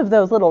each of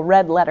those little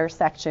red letter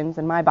sections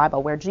in my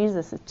Bible where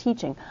Jesus is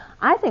teaching,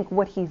 I think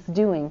what he's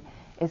doing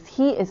is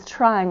he is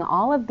trying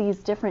all of these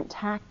different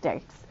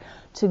tactics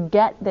to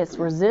get this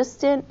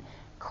resistant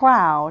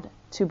crowd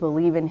to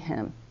believe in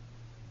him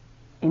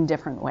in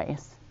different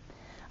ways.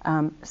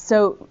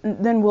 So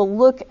then we'll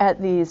look at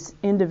these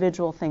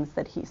individual things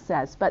that he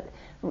says. But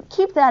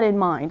keep that in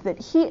mind, that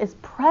he is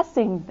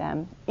pressing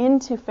them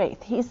into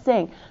faith. He's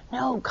saying,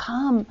 no,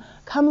 come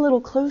a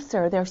little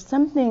closer.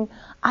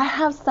 I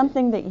have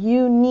something that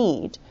you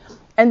need.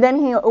 And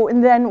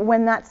then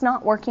when that's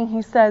not working,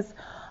 he says,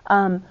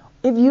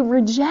 if you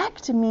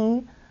reject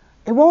me,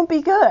 it won't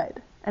be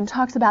good. And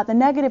talks about the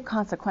negative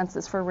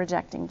consequences for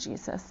rejecting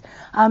Jesus.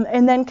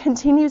 And then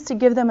continues to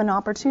give them an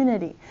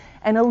opportunity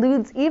and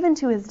alludes even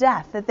to his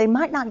death, that they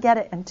might not get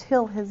it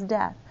until his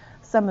death,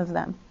 some of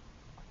them.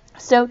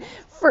 So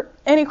for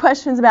any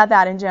questions about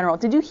that in general,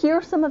 did you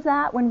hear some of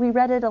that when we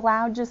read it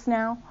aloud just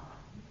now?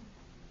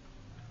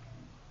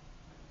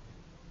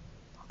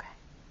 Okay.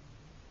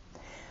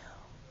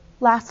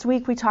 Last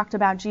week we talked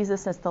about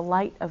Jesus as the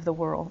light of the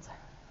world.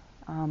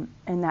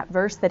 in that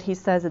verse that he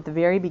says at the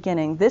very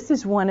beginning, this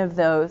is one of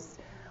those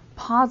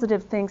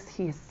positive things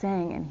he is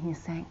saying, and he is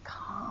saying,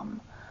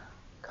 come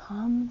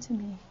to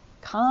me.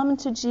 Come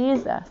to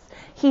Jesus.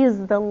 He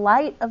is the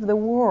light of the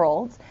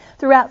world.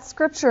 Throughout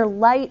Scripture,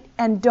 light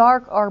and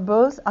dark are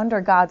both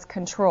under God's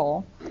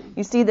control.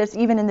 You see this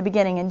even in the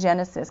beginning in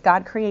Genesis.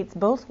 God creates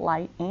both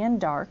light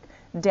and dark,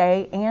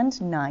 day and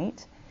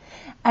night.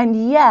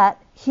 And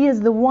yet, he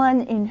is the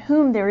one in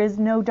whom there is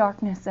no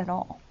darkness at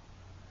all.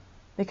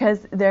 Because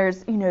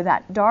there's,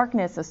 that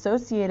darkness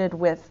associated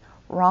with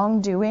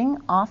wrongdoing,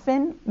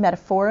 often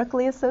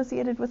metaphorically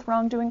associated with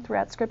wrongdoing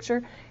throughout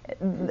Scripture.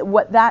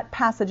 What that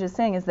passage is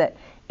saying is that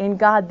in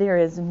God there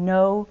is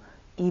no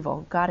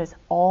evil. God is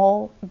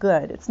all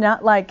good. It's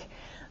not like,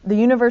 the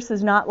universe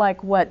is not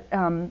like what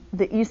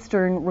the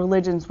Eastern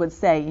religions would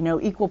say,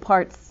 equal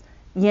parts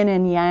yin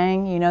and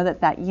yang,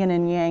 that yin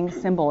and yang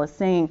symbol is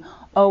saying,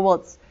 oh, well,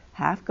 it's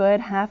half good,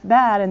 half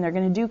bad, and they're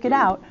going to duke it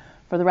out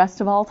for the rest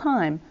of all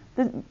time.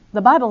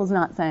 The Bible is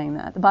not saying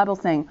that. The Bible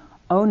is saying,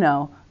 oh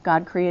no,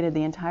 God created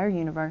the entire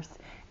universe,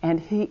 and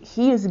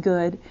He is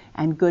good,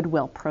 and good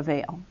will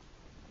prevail.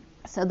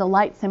 So the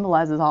light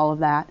symbolizes all of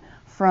that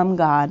from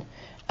God.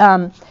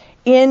 There's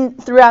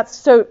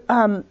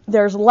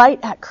light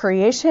at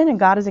creation, and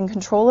God is in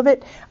control of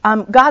it.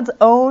 God's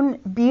own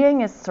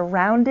being is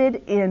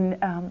surrounded in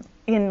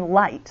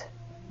light.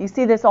 You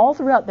see this all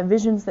throughout the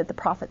visions that the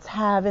prophets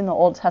have in the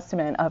Old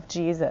Testament of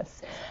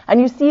Jesus. And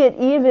you see it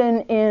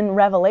even in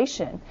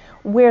Revelation,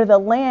 where the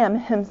Lamb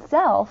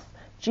himself,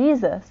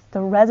 Jesus,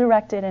 the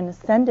resurrected and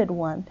ascended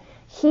one,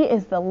 he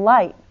is the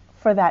light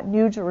for that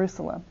new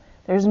Jerusalem.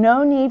 There's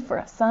no need for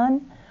a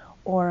sun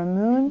or a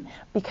moon,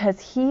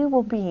 because he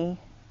will be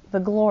the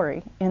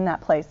glory in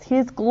that place.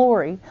 His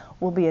glory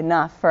will be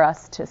enough for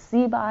us to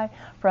see by,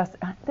 for us.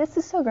 This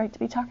is so great to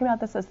be talking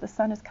about this as the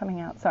sun is coming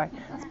out. Sorry.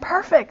 It's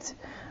perfect.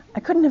 I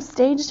couldn't have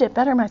staged it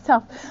better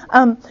myself.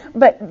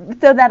 But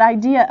so that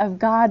idea of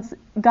God's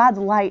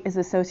light is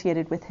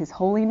associated with his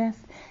holiness,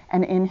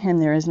 and in him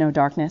there is no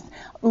darkness.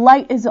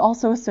 Light is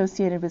also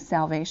associated with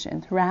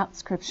salvation throughout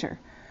Scripture.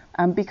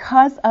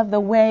 Because of the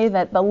way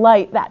that the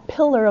light, that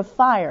pillar of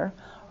fire,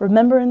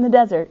 remember in the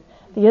desert,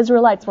 the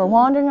Israelites were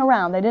wandering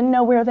around. They didn't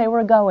know where they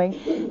were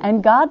going.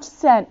 And God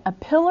sent a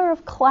pillar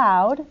of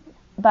cloud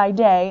by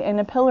day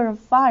and a pillar of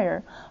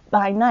fire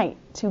by night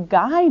to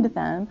guide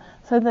them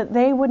so that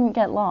they wouldn't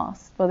get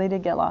lost. Well, they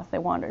did get lost. They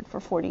wandered for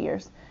 40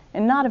 years.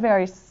 And not a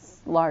very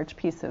large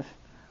piece of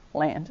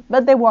land,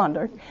 but they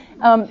wandered.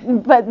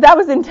 But that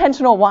was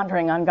intentional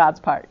wandering on God's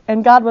part.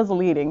 And God was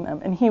leading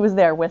them, and he was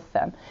there with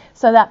them.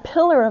 So that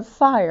pillar of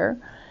fire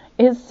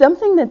is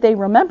something that they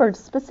remembered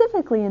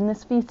specifically in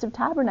this Feast of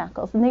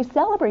Tabernacles. And they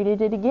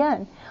celebrated it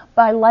again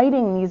by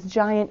lighting these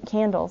giant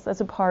candles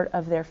as a part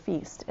of their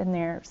feast and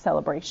their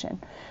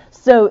celebration.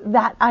 So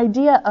that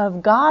idea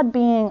of God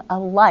being a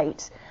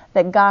light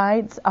that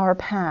guides our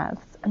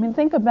paths. I mean,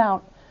 think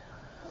about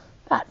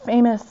that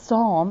famous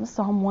psalm,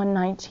 Psalm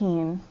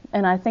 119.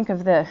 And I think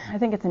it's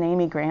an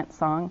Amy Grant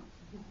song.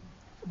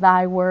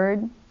 Thy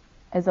word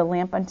is a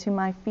lamp unto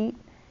my feet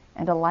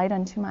and a light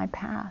unto my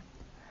path.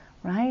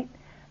 Right?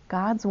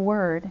 God's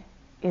word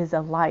is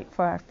a light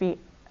for our feet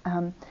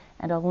and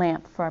a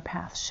lamp for our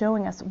path,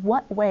 showing us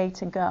what way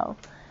to go.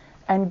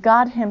 And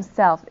God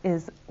himself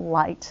is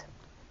light.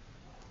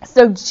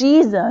 So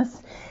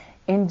Jesus,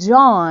 in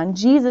John,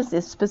 Jesus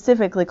is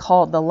specifically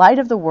called the light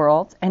of the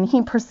world, and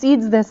he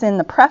precedes this in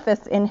the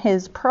preface in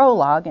his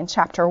prologue in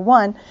chapter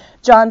 1.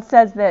 John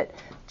says that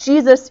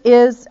Jesus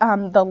is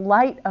the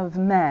light of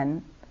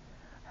men,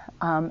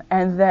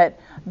 and that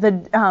the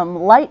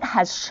light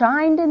has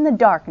shined in the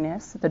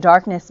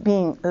darkness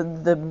being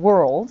the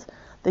world,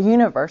 the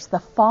universe, the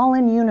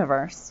fallen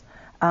universe,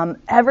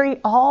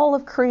 all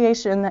of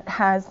creation that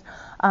has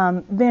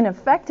been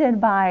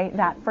affected by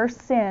that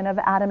first sin of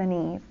Adam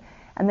and Eve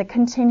and the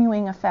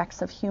continuing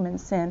effects of human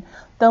sin.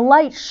 The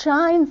light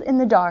shines in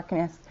the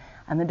darkness,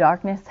 and the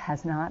darkness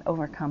has not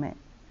overcome it.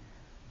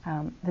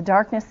 The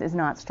darkness is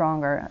not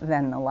stronger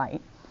than the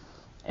light,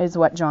 is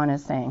what John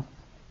is saying.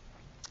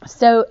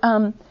 So,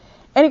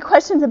 any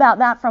questions about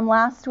that from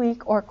last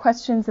week, or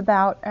questions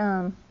about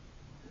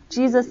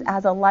Jesus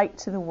as a light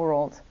to the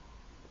world?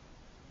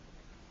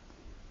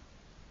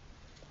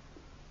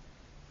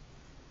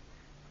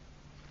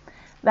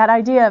 That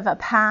idea of a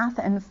path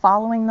and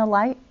following the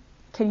light,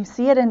 can you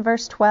see it in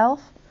verse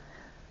 12?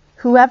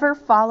 Whoever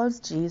follows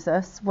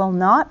Jesus will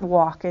not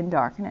walk in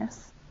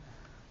darkness,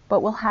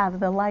 but will have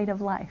the light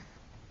of life.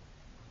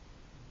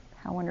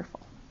 How wonderful.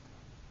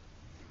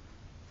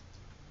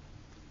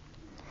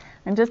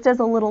 And just as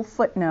a little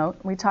footnote,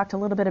 we talked a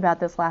little bit about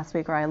this last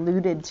week, or I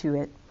alluded to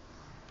it,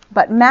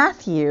 but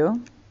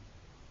Matthew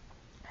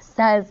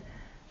says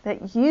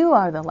that you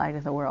are the light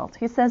of the world.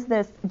 He says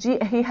this,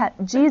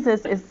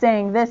 Jesus is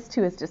saying this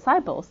to his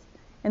disciples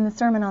in the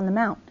Sermon on the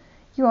Mount.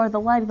 You are the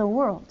light of the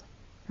world.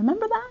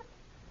 Remember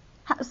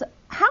that?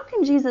 How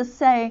can Jesus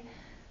say,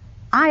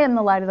 I am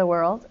the light of the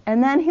world,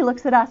 and then he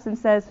looks at us and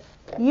says,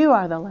 you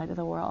are the light of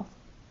the world?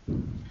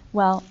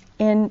 Well,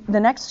 in the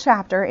next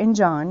chapter in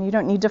John, you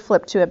don't need to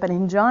flip to it, but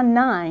in John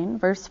 9,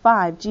 verse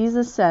 5,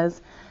 Jesus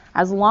says,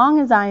 "As long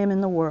as I am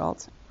in the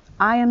world,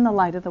 I am the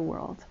light of the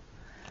world."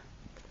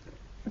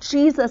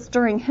 Jesus,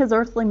 during his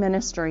earthly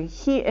ministry,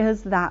 he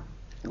is that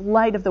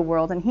light of the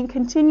world, and he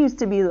continues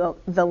to be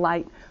the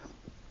light.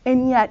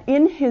 And yet,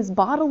 in his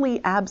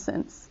bodily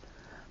absence,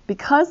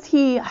 because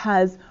he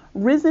has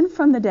risen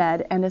from the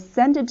dead and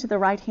ascended to the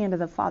right hand of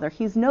the Father,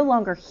 he's no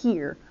longer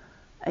here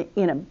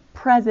in a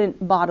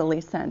present bodily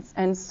sense.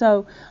 And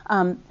so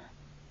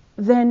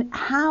then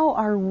how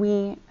are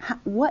we,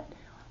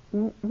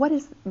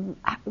 where's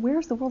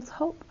the world's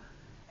hope?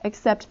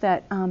 Except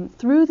that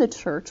through the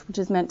church, which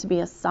is meant to be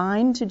a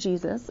sign to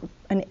Jesus,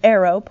 an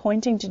arrow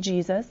pointing to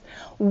Jesus,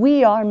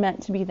 we are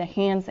meant to be the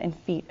hands and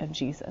feet of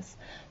Jesus.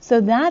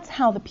 So that's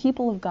how the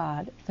people of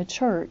God, the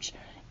church,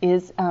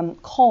 is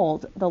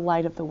called the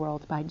light of the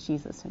world by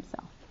Jesus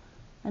himself.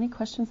 Any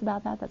questions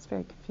about that? That's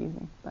very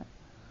confusing. But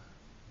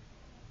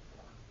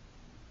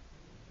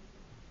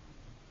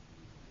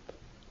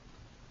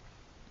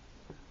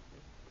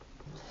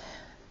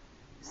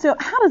so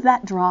how does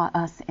that draw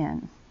us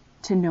in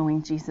to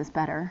knowing Jesus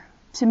better,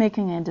 to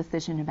making a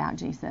decision about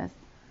Jesus?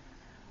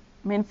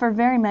 I mean, for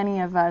very many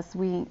of us,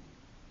 we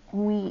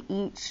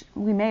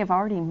may have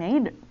already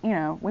made,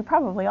 we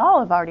probably all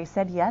have already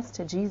said yes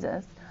to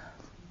Jesus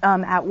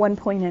at one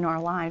point in our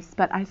lives.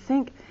 But I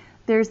think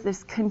there's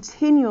this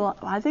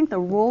I think the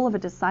role of a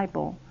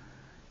disciple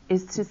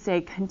is to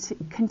say,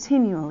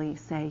 continually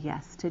say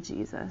yes to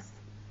Jesus.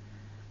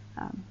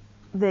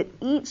 That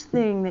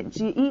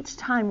each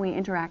time we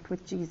interact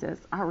with Jesus,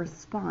 our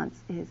response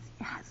is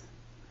yes.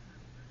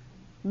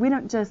 We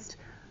don't just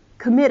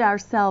commit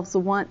ourselves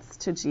once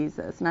to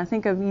Jesus. And I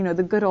think of,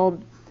 the good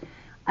old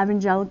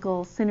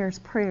evangelical sinner's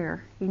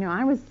prayer.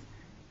 I was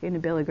in a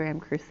Billy Graham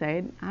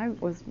crusade.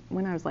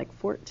 When I was like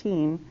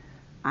 14,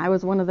 I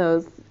was one of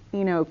those,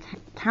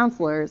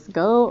 counselors,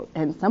 go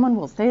and someone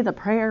will say the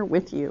prayer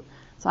with you.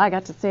 So I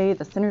got to say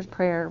the sinner's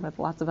prayer with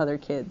lots of other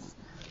kids.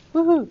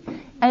 Woohoo!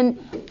 And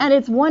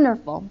it's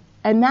wonderful.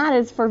 And that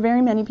is, for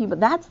very many people,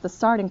 that's the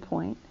starting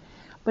point.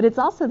 But it's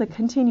also the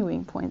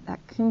continuing point, that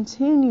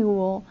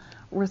continual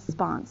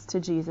response to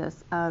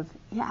Jesus of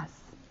yes,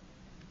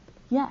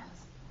 yes,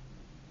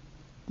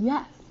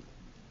 yes.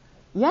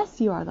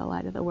 Yes, you are the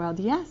light of the world.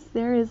 Yes,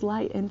 there is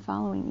light in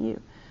following you.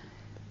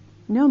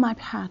 No, my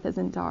path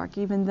isn't dark,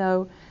 even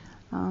though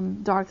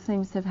dark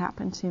things have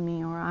happened to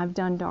me or I've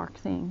done dark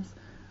things.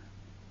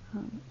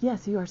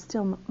 Yes, you are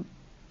still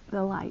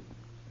the light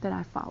that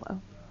I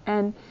follow.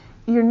 And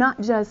you're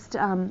not just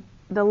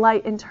the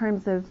light in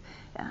terms of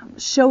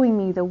showing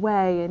me the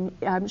way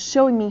and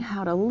showing me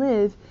how to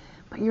live,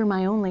 but you're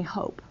my only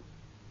hope.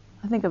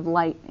 I think of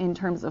light in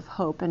terms of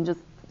hope, and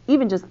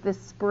even just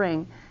this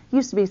spring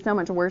used to be so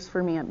much worse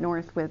for me up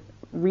north with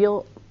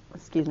real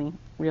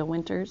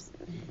winters.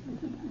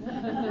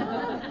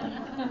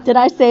 Did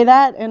I say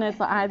that? And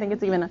I think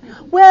it's even,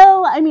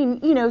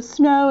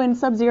 snow and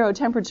sub-zero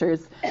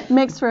temperatures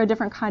makes for a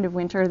different kind of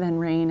winter than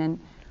rain and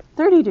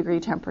 30-degree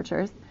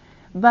temperatures.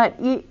 But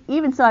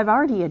even so, I've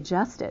already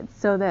adjusted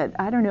so that,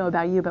 I don't know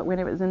about you, but when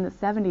it was in the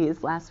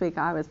 70s last week,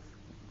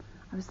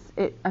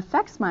 it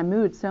affects my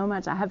mood so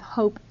much. I have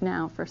hope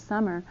now for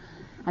summer.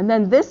 And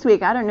then this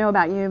week, I don't know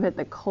about you, but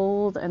the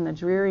cold and the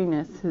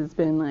dreariness has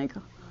been it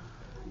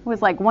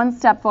was like one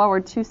step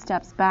forward, two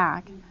steps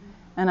back.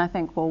 And I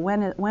think, well,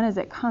 when is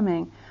it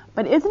coming?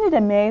 But isn't it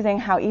amazing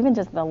how even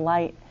just the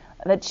light,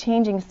 the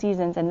changing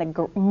seasons and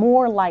the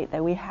more light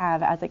that we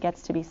have as it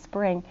gets to be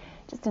spring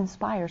just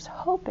inspires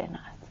hope in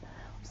us.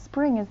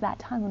 Spring is that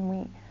time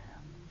when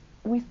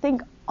we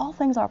think all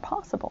things are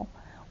possible.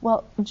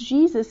 Well,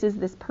 Jesus is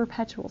this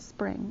perpetual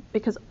spring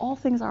because all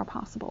things are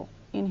possible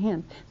in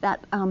him. That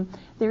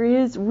there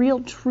is real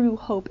true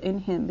hope in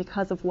him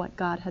because of what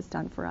God has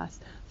done for us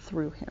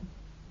through him.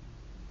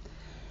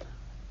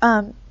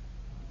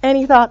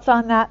 Any thoughts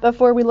on that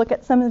before we look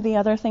at some of the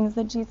other things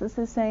that Jesus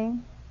is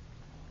saying?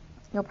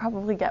 You'll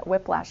probably get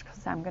whiplash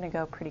because I'm going to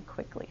go pretty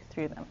quickly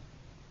through them.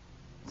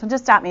 So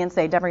just stop me and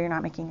say, Deborah, you're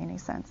not making any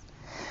sense.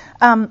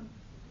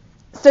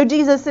 So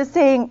Jesus is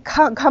saying,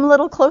 come a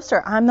little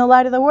closer. I'm the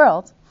light of the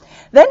world.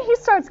 Then he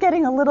starts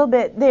getting a little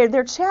bit,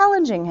 they're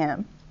challenging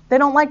him. They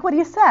don't like what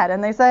he said.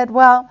 And they said,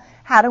 well,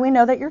 how do we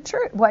know that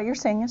what you're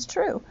saying is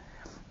true?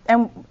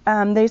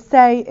 And they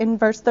say in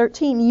verse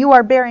 13, you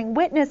are bearing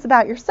witness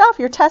about yourself.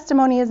 Your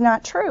testimony is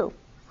not true.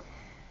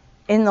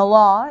 In the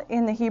law,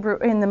 in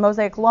the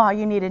Mosaic law,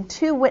 you needed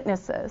 2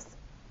 witnesses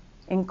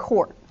in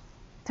court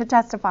to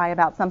testify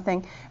about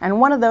something. And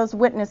one of those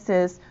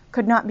witnesses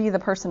could not be the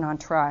person on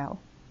trial.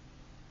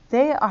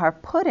 They are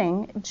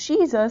putting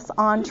Jesus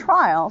on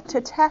trial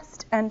to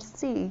test and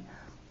see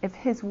if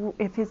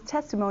his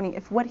testimony,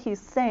 if what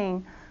he's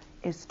saying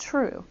is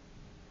true.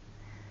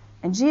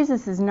 And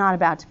Jesus is not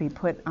about to be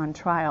put on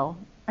trial.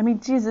 I mean,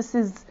 Jesus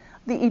is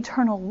the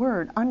eternal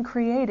Word,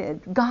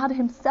 uncreated, God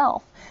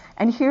himself.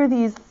 And here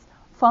these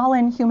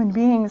fallen human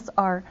beings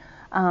are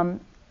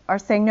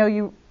saying, no,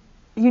 you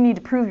need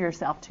to prove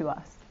yourself to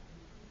us.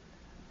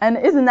 And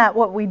isn't that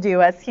what we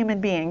do as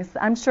human beings?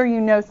 I'm sure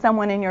you know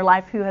someone in your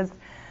life who is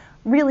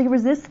really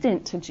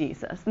resistant to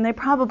Jesus, and they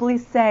probably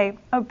say,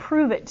 "Oh,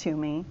 prove it to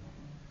me,"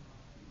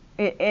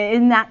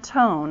 in that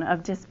tone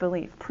of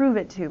disbelief. Prove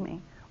it to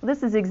me. Well,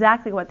 this is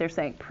exactly what they're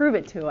saying. Prove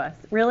it to us.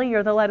 Really?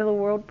 You're the light of the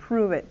world?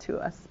 Prove it to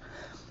us.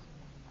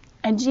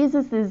 And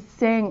Jesus is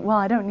saying, well,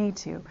 I don't need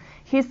to.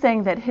 He's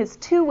saying that his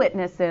two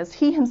witnesses,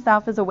 he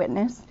himself is a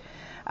witness.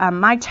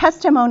 My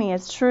testimony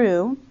is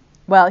true.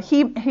 Well,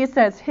 he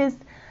says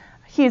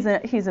he's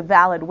a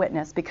valid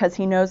witness because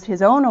he knows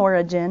his own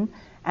origin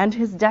and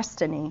his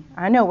destiny.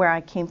 I know where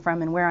I came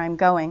from and where I'm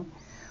going,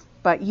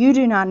 but you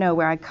do not know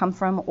where I come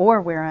from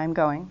or where I'm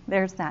going.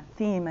 There's that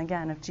theme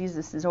again of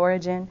Jesus'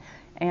 origin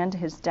and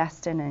his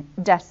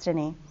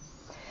destiny.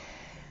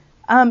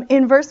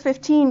 In verse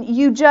 15,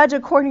 you judge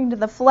according to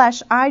the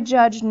flesh, I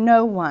judge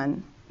no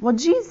one. Well,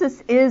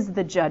 Jesus is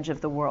the judge of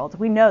the world.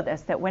 We know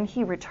this, that when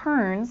he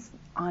returns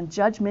on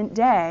Judgment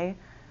Day,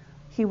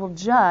 he will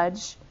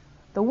judge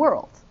the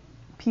world.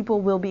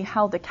 People will be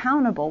held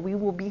accountable. We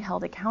will be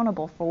held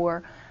accountable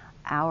for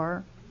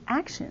our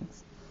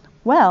actions.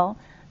 Well,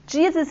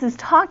 Jesus is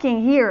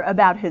talking here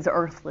about his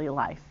earthly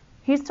life.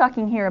 He's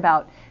talking here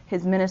about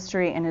his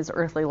ministry and his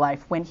earthly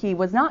life when he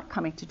was not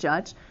coming to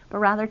judge, but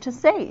rather to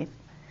save.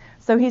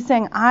 So he's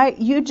saying,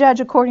 you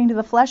judge according to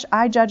the flesh,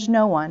 I judge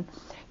no one.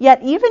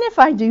 Yet even if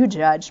I do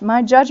judge,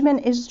 my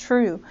judgment is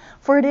true.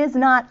 For it is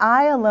not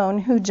I alone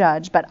who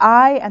judge, but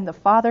I and the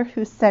Father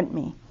who sent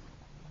me.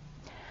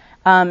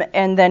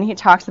 And then he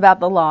talks about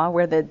the law,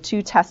 where the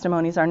two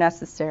testimonies are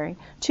necessary,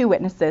 two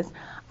witnesses.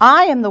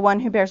 I am the one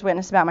who bears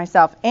witness about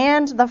myself,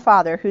 and the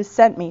Father who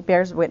sent me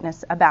bears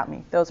witness about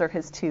me. Those are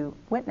his two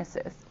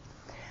witnesses.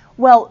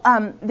 Well,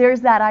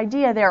 there's that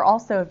idea there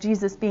also of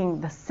Jesus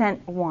being the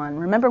sent one.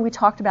 Remember we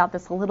talked about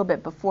this a little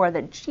bit before,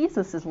 that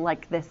Jesus is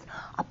like this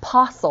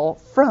apostle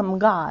from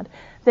God.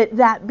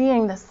 That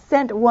being the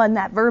sent one,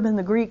 that verb in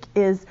the Greek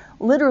is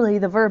literally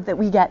the verb that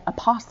we get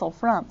apostle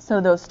from.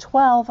 So those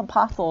 12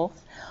 apostles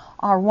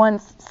are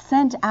ones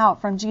sent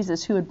out from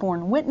Jesus who had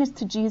borne witness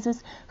to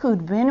Jesus, who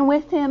had been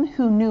with him,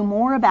 who knew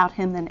more about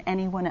him than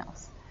anyone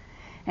else.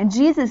 And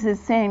Jesus is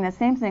saying the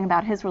same thing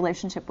about his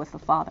relationship with the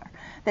Father,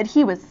 that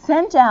he was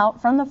sent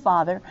out from the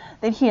Father,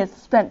 that he has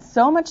spent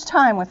so much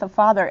time with the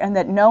Father, and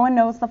that no one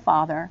knows the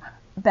Father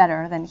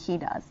better than he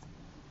does.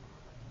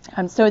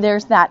 So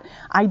there's that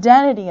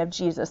identity of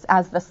Jesus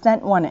as the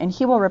sent one, and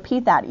he will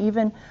repeat that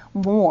even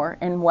more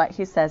in what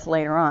he says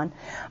later on.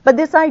 But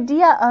this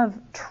idea of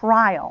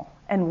trial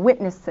and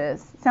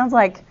witnesses sounds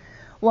like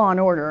Law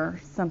and Order or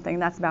something.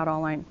 That's about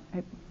all I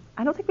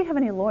don't think we have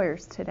any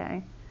lawyers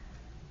today.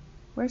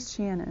 Where's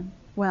Shannon?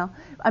 Well,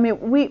 I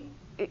mean, we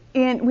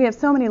have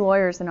so many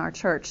lawyers in our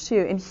church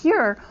too, and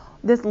here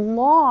this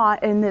law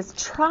and this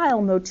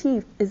trial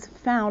motif is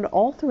found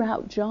all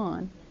throughout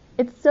John.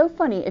 It's so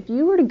funny. If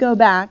you were to go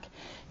back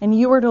and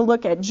you were to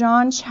look at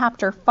John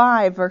chapter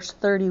 5, verse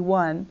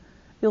 31,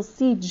 you'll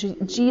see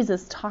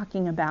Jesus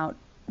talking about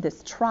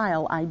this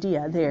trial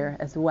idea there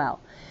as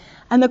well.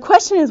 And the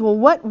question is, well,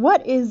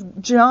 what is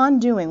John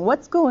doing?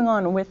 What's going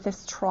on with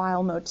this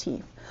trial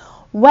motif?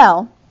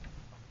 Well,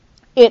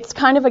 it's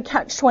kind of a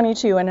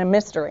catch-22 and a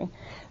mystery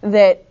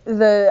that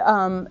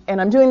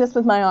and I'm doing this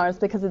with my arms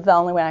because it's the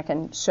only way I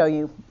can show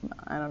you.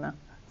 I don't know.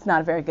 It's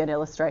not a very good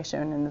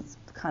illustration, and it's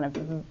kind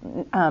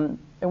of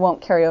it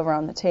won't carry over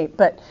on the tape.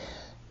 But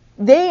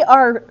they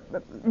are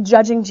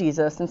judging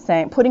Jesus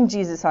and putting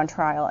Jesus on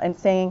trial and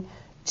saying,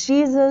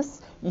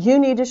 Jesus, you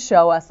need to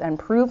show us and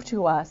prove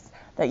to us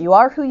that you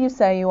are who you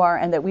say you are,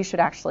 and that we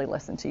should actually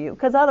listen to you,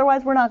 because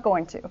otherwise we're not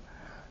going to.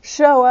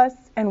 Show us,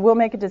 and we'll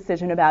make a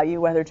decision about you,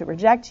 whether to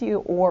reject you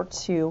or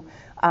to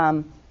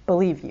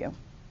believe you.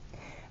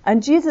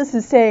 And Jesus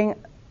is saying,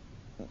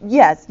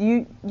 yes,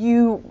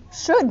 you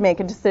should make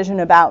a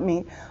decision about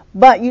me,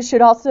 but you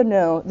should also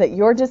know that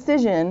your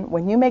decision,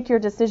 when you make your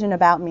decision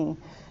about me,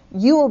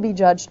 you will be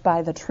judged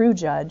by the true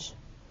judge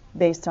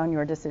based on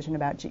your decision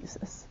about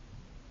Jesus.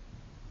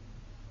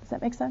 Does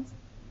that make sense?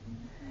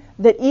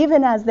 That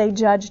even as they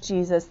judge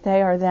Jesus,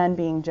 they are then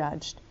being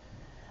judged.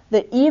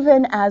 That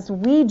even as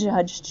we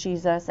judge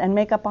Jesus and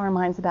make up our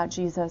minds about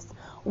Jesus,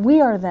 we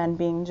are then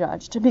being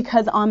judged.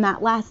 Because on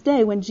that last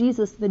day, when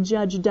Jesus, the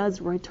judge, does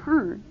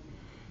return,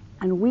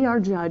 and we are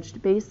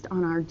judged based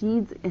on our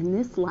deeds in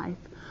this life,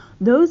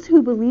 those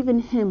who believe in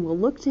him will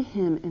look to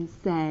him and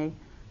say,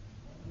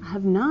 I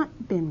have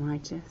not been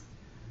righteous.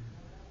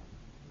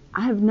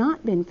 I have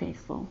not been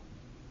faithful.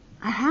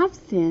 I have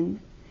sinned,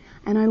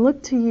 and I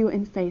look to you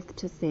in faith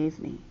to save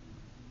me.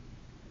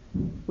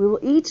 We will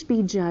each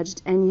be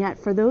judged, and yet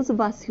for those of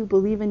us who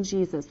believe in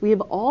Jesus, we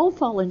have all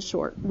fallen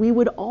short. We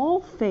would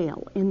all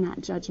fail in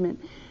that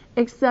judgment,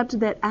 except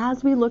that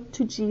as we look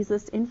to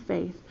Jesus in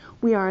faith,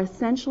 we are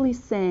essentially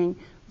saying,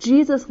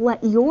 Jesus,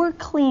 let your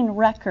clean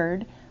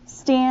record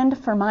stand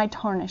for my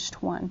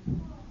tarnished one.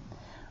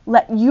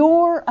 Let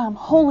your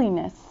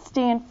holiness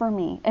stand for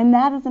me. And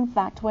that is in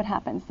fact what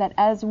happens, that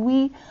as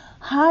we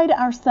hide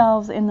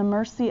ourselves in the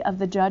mercy of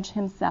the judge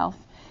himself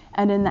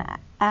and in the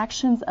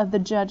actions of the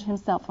judge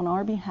himself on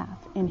our behalf,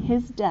 in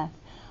his death,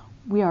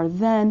 we are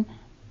then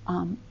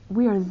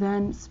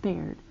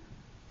spared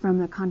from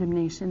the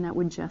condemnation that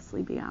would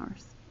justly be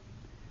ours.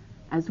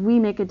 As we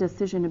make a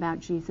decision about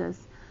Jesus,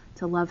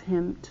 to love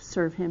him, to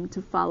serve him,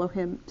 to follow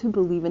him, to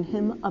believe in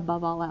him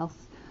above all else,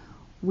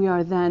 we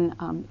are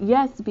then,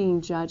 yes,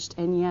 being judged,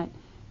 and yet,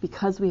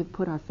 because we have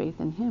put our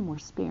faith in him, we're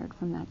spared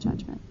from that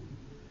judgment.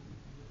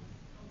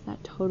 Is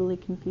that totally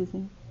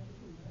confusing?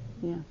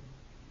 Yeah.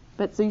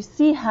 But so you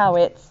see how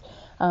it's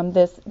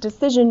this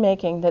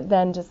decision-making that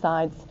then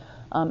decides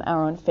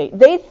our own fate.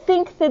 They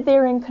think that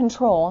they're in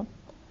control,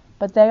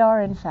 but they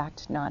are, in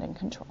fact, not in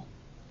control.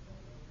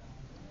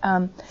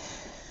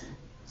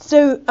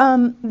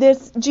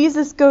 This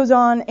Jesus goes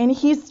on, and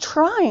he's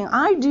trying.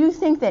 I do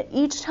think that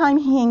each time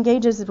he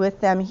engages with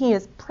them, he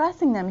is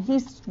pressing them.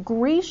 He's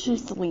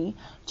graciously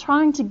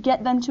trying to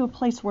get them to a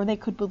place where they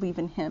could believe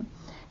in him.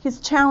 He's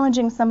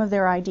challenging some of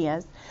their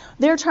ideas.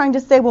 They're trying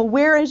to say, well,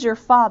 where is your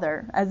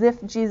Father? As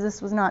if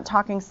Jesus was not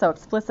talking so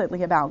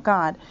explicitly about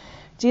God.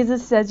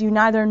 Jesus says, you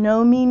neither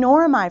know me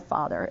nor my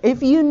Father.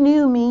 If you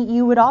knew me,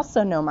 you would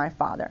also know my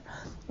Father.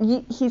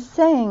 He's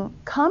saying,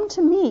 come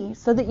to me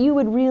so that you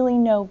would really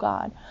know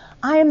God.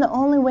 I am the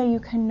only way you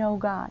can know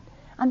God.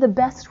 I'm the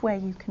best way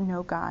you can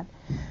know God.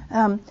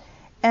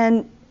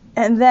 And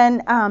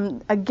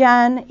then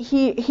again,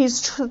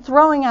 he's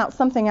throwing out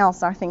something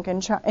else, I think,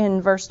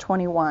 in verse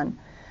 21.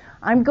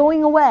 I'm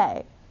going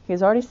away.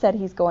 He's already said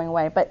he's going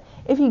away. But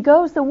if he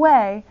goes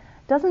away,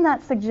 doesn't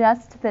that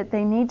suggest that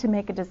they need to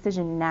make a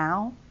decision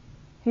now?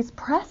 He's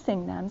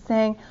pressing them,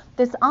 saying,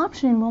 this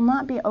option will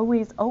not be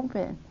always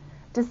open.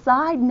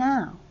 Decide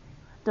now.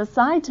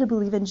 Decide to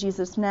believe in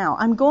Jesus now.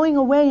 I'm going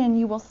away and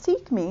you will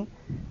seek me,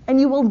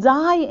 and you will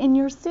die in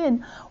your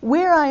sin.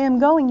 Where I am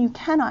going, you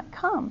cannot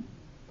come.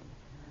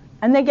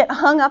 And they get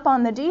hung up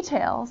on the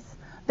details.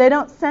 They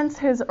don't sense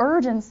his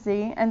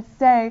urgency and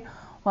say,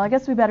 well, I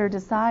guess we better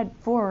decide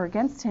for or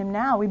against him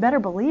now. We better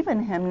believe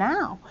in him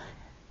now.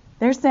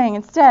 They're saying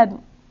instead,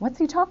 what's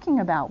he talking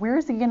about? Where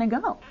is he going to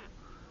go?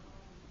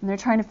 And they're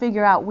trying to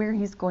figure out where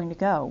he's going to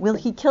go. Will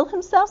he kill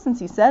himself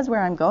since he says,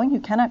 where I'm going, you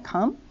cannot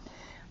come?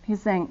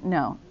 He's saying,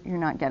 no, you're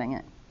not getting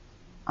it.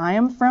 I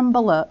am from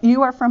below.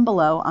 You are from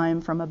below. I am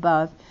from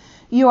above.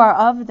 You are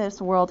of this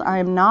world. I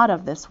am not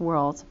of this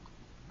world.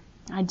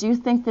 I do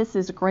think this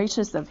is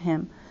gracious of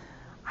him.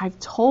 I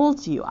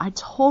told you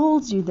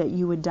that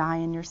you would die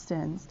in your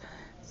sins.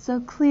 So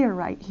clear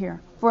right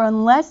here. For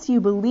unless you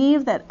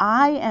believe that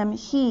I am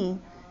he,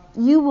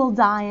 you will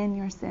die in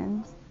your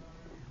sins.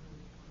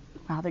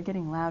 Wow, they're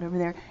getting loud over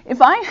there.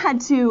 If I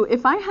had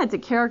to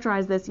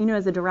characterize this,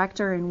 as a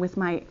director and with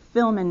my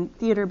film and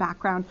theater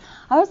background,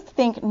 I always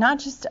think not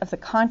just of the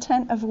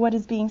content of what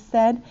is being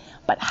said,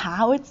 but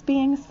how it's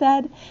being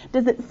said.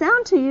 Does it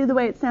sound to you the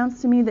way it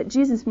sounds to me that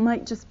Jesus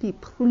might just be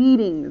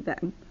pleading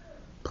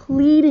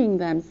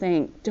them,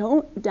 saying,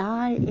 don't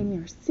die in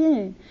your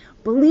sin.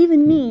 Believe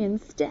in me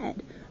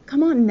instead.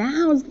 Come on,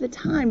 now's the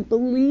time.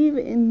 Believe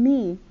in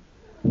me.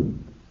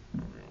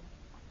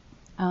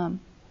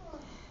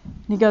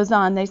 He goes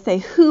on, they say,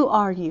 who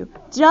are you?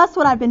 Just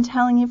what I've been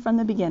telling you from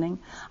the beginning.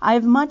 I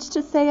have much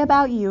to say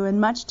about you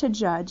and much to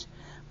judge,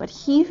 but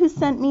he who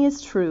sent me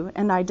is true,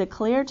 and I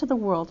declare to the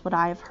world what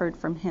I have heard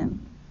from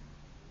him.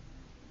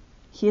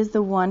 He is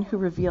the one who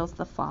reveals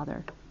the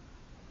Father.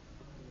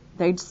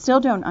 They still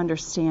don't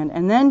understand.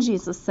 And then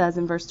Jesus says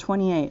in verse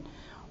 28,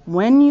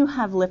 when you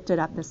have lifted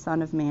up the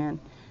Son of Man,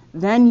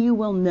 then you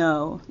will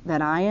know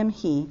that I am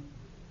he,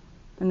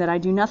 and that I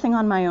do nothing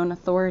on my own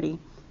authority,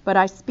 but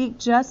I speak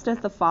just as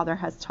the Father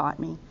has taught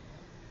me.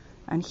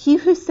 And he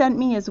who sent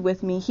me is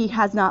with me. He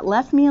has not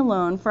left me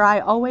alone, for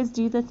I always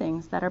do the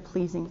things that are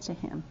pleasing to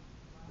him.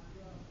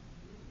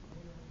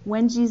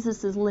 When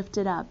Jesus is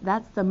lifted up,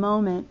 that's the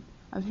moment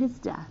of his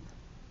death.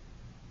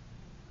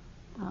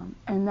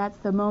 And that's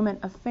the moment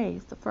of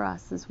faith for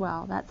us as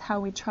well. That's how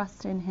we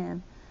trust in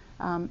him.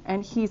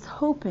 And he's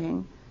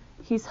hoping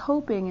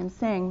and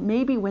saying,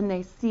 maybe when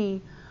they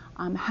see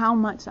how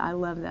much I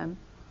love them,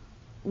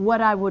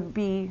 what I would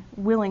be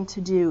willing to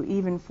do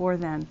even for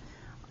them,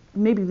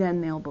 maybe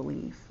then they'll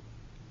believe.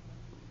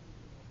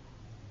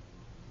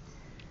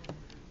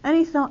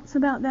 Any thoughts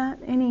about that?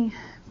 Any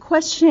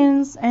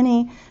questions?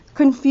 Any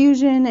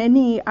confusion?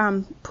 Any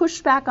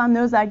pushback on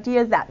those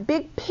ideas? That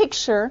big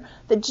picture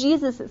that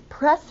Jesus is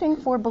pressing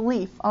for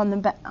belief from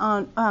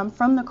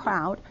the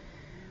crowd,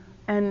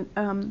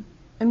 and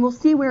we'll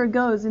see where it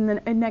goes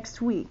in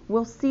next week.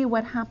 We'll see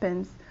what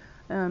happens.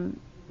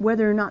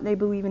 Whether or not they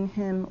believe in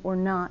him or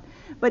not.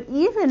 But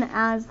even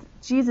as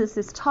Jesus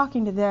is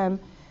talking to them,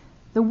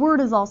 the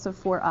word is also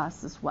for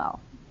us as well.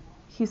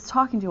 He's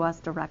talking to us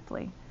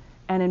directly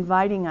and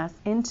inviting us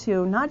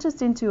into, not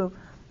just into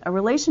a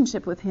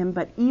relationship with him,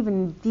 but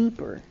even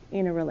deeper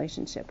in a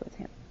relationship with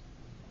him.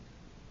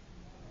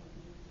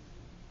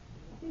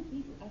 I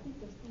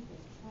think those people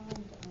are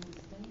trying to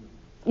understand.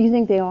 You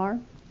think they are?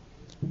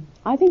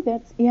 I think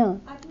that's, yeah.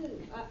 I do.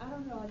 I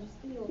don't know. I just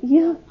feel.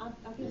 Yeah.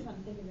 I guess I'm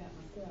thinking about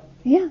myself.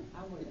 Yeah.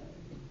 I would have.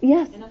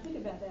 Yes. And I think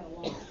about that a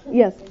lot.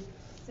 Yes.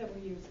 Several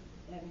years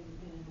having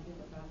been in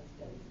different Bible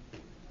studies.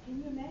 Can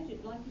you imagine,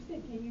 like you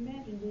said, can you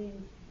imagine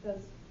being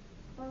those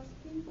first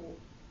people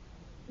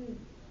who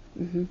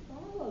Mm-hmm.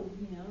 followed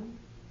him,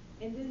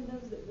 and then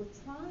those that were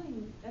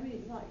trying? I mean,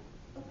 it's like,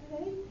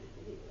 okay,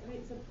 I mean,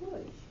 it's a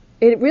push.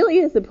 It really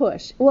is a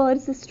push. Well,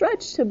 it's a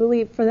stretch to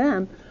believe for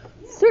them.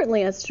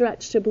 Certainly a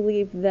stretch to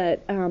believe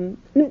that,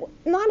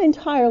 not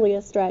entirely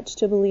a stretch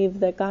to believe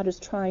that God is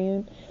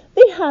triune.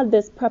 They had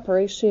this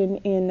preparation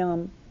in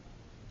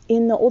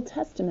the Old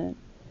Testament.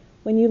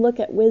 When you look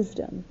at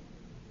wisdom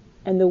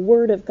and the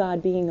Word of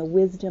God being a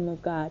wisdom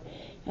of God,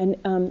 and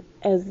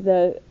as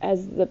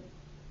the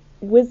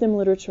wisdom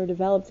literature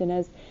developed and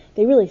as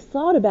they really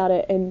thought about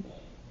it, and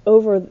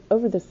over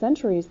the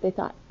centuries, they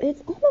thought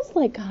it's almost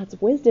like God's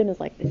wisdom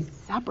is like this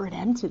separate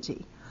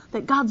entity.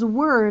 That God's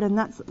word, and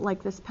that's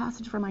like this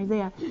passage from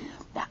Isaiah,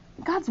 that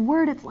God's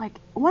word, it's like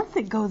once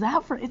it goes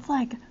out it's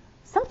like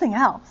something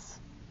else.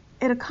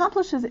 It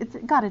accomplishes, it's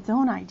got its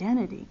own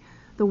identity,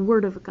 the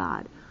word of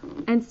God.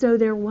 And so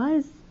there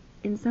was,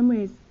 in some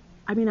ways,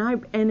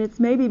 and it's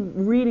maybe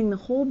reading the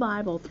whole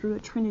Bible through a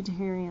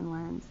Trinitarian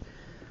lens.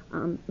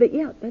 But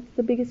yeah, that's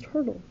the biggest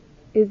hurdle,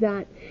 is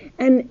that,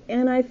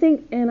 and I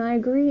think, and I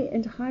agree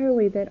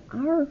entirely that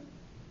our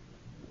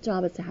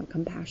job is to have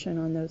compassion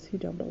on those who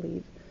don't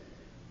believe,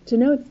 to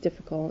know it's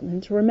difficult,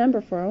 and to remember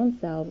for our own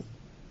selves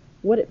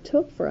what it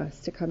took for us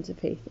to come to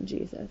faith in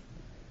Jesus,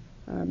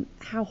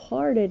 how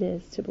hard it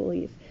is to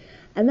believe.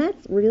 And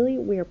that's really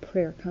where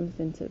prayer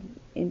comes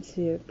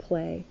into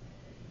play,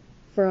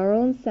 for our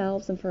own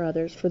selves and for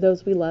others, for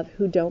those we love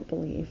who don't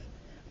believe.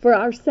 For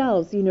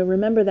ourselves,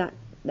 remember that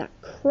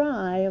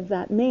cry of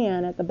that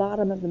man at the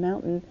bottom of the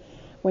mountain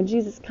when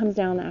Jesus comes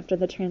down after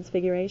the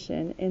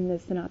transfiguration. In the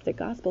Synoptic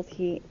Gospels,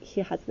 he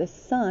has this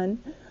son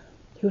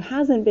who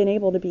hasn't been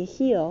able to be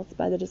healed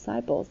by the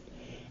disciples,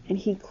 and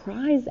he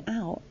cries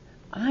out,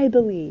 "I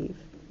believe,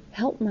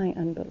 help my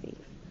unbelief."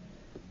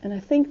 And I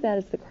think that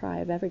is the cry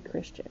of every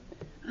Christian.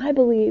 I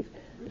believe,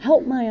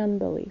 help my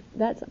unbelief.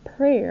 That's a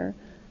prayer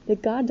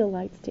that God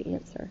delights to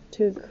answer,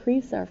 to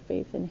increase our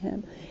faith in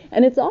him.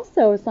 And it's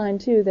also a sign,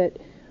 too, that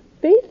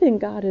faith in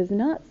God is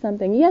not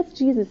something, yes,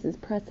 Jesus is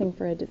pressing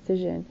for a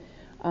decision,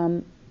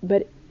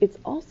 but it's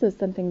also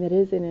something that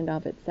is in and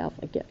of itself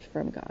a gift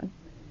from God.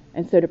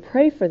 And so to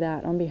pray for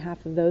that on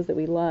behalf of those that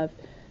we love,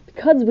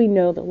 because we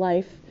know the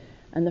life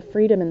and the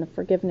freedom and the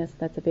forgiveness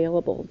that's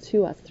available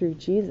to us through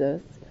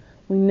Jesus,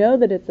 we know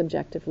that it's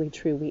objectively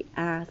true. We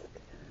ask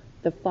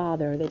the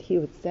Father that he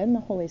would send the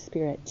Holy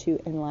Spirit to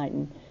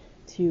enlighten,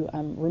 to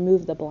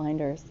remove the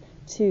blinders,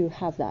 to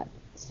have that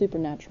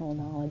supernatural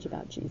knowledge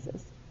about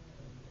Jesus.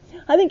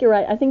 I think you're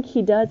right. I think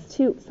he does,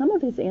 too. Some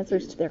of his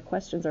answers to their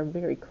questions are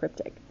very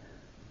cryptic.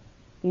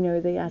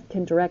 They ask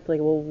him directly,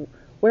 well,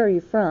 where are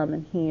you from?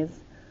 And he's...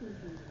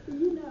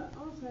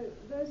 Also,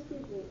 those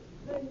people,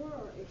 they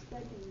were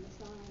expecting the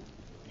Messiah.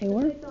 They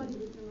were. They thought he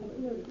was going to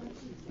really come.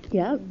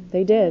 Yeah,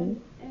 they did.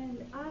 And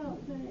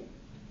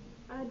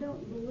I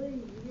don't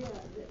believe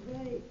yet that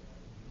they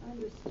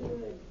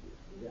understood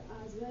that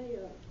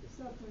Isaiah,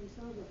 suffering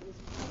servant, was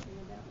talking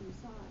about the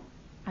Messiah.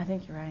 I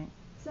think you're right.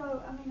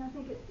 So, I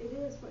think it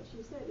is what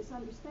she said. It's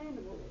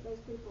understandable that those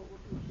people were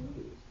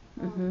confused.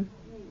 Mm-hmm.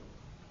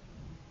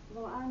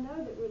 I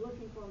know that we're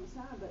looking for a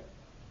Messiah, but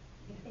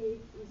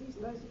was he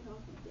supposed to come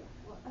from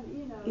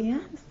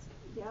Yes.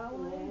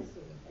 Galilee?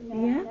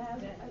 Yes.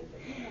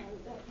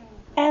 That kind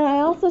of. And I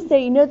also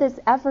say, this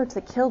effort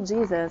to kill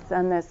Jesus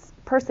and this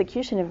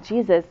persecution of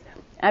Jesus,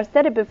 I've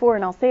said it before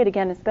and I'll say it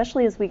again,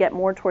 especially as we get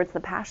more towards the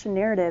Passion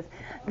narrative,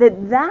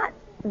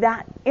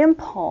 that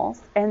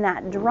impulse and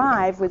that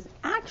drive was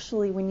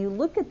actually, when you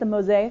look at the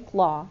Mosaic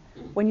Law,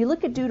 when you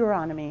look at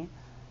Deuteronomy,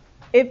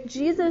 if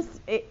Jesus,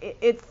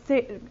 it's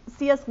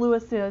C.S.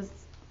 Lewis's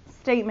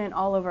statement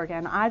all over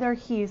again, either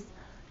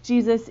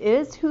Jesus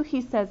is who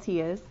he says he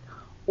is,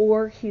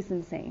 or he's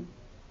insane.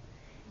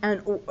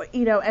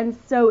 And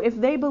so if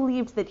they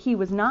believed that he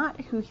was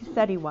not who he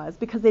said he was,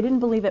 because they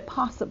didn't believe it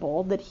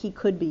possible that he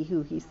could be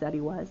who he said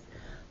he was,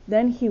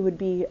 then he would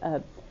be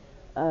a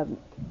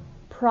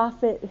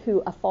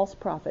false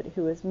prophet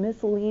who is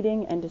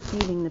misleading and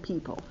deceiving the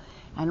people.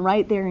 And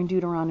right there in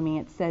Deuteronomy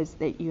it says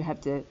that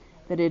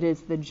that it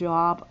is the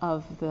job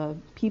of the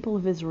people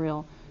of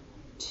Israel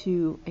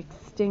to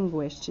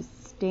extinguish, to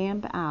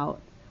stamp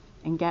out,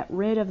 and get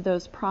rid of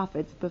those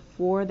prophets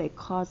before they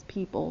cause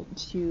people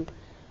to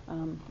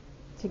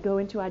go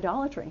into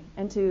idolatry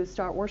and to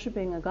start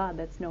worshiping a God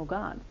that's no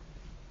God.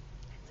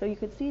 So you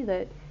could see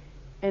that,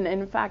 and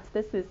in fact,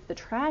 this is the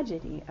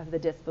tragedy of the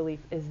disbelief,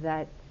 is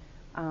that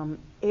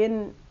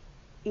in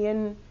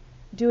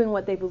doing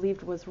what they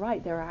believed was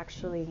right, they're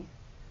actually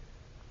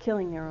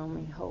killing their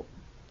only hope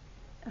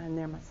and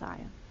their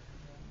Messiah.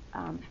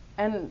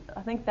 And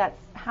I think that's,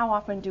 how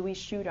often do we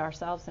shoot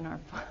ourselves in our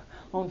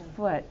own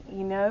foot,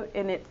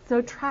 and it's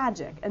so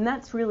tragic. And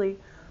that's really,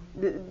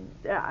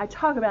 I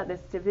talk about this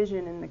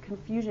division and the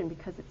confusion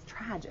because it's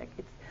tragic.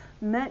 It's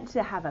meant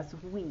to have us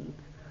weep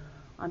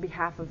on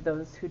behalf of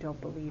those who don't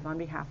believe, on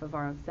behalf of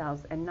our own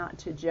selves, and not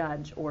to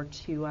judge or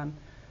to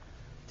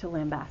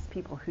lambast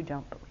people who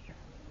don't believe.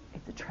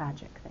 It's a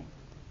tragic thing.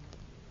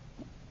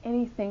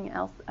 Anything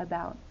else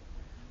about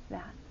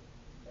that.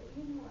 But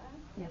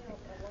I Yeah. felt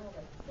a lot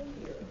of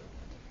fear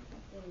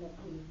in the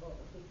people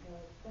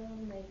because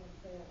some may have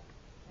said,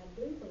 I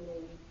do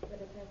believe, but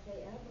if I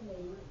say I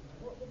believe,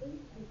 what would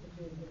these people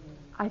do to me?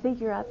 I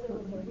think you're So there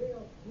was absolutely a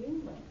real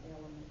human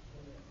element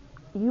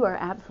to it. You are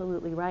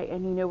absolutely right.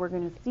 And we're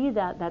going to see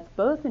that that's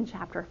both in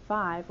chapter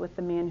 5 with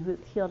the man who is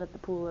healed at the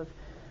pool of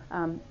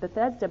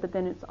Bethesda, but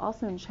then it's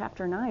also in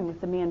chapter 9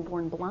 with the man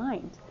born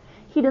blind.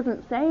 He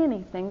doesn't say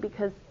anything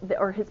because,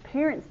 or his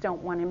parents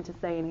don't want him to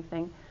say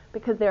anything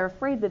because they're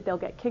afraid that they'll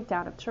get kicked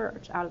out of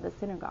church, out of the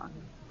synagogue.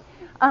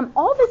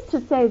 All this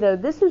to say, though,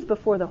 this is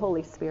before the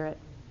Holy Spirit.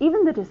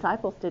 Even the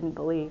disciples didn't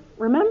believe.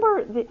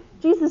 Remember,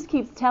 Jesus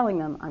keeps telling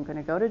them, I'm going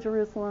to go to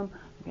Jerusalem,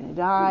 I'm going to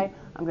die,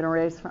 I'm going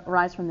to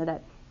rise from the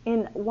dead.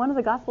 In one of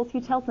the Gospels,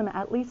 he tells them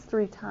at least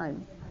 3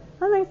 times.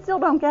 And they still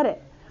don't get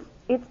it.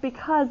 It's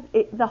because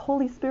the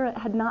Holy Spirit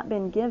had not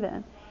been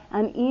given.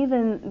 And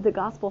even the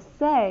Gospels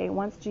say,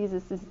 once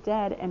Jesus is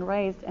dead and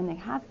raised, and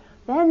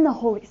then the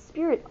Holy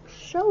Spirit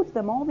showed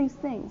them all these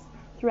things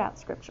throughout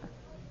Scripture.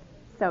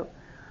 So,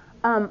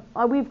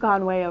 we've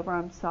gone way over,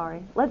 I'm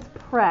sorry. Let's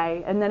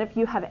pray, and then if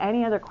you have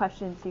any other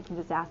questions, you can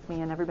just ask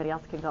me, and everybody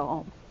else can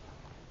go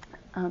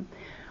home.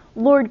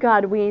 Lord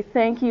God, we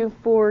thank you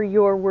for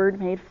your word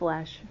made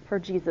flesh, for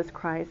Jesus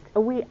Christ.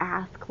 We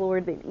ask,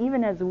 Lord, that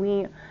even as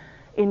we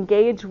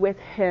engage with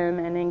him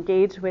and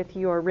engage with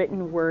your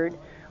written word,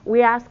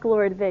 we ask,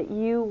 Lord, that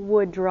you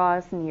would draw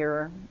us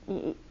nearer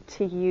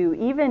to you,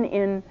 even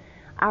in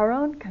our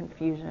own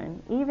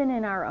confusion, even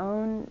in our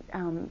own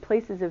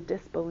places of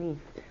disbelief.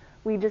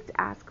 We just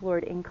ask,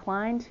 Lord,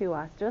 incline to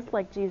us, just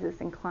like Jesus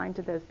inclined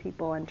to those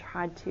people and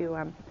tried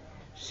to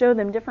show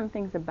them different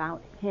things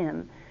about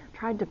him,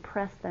 tried to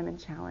press them and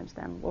challenge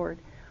them. Lord,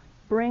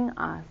 bring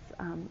us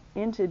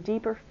into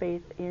deeper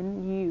faith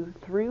in you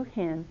through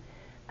him.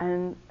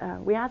 And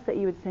we ask that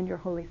you would send your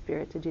Holy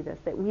Spirit to do this,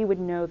 that we would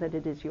know that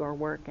it is your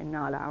work and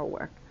not our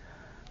work.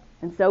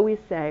 And so we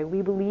say,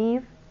 we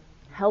believe,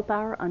 help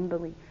our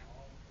unbelief.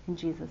 In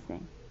Jesus'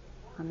 name,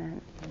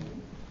 amen.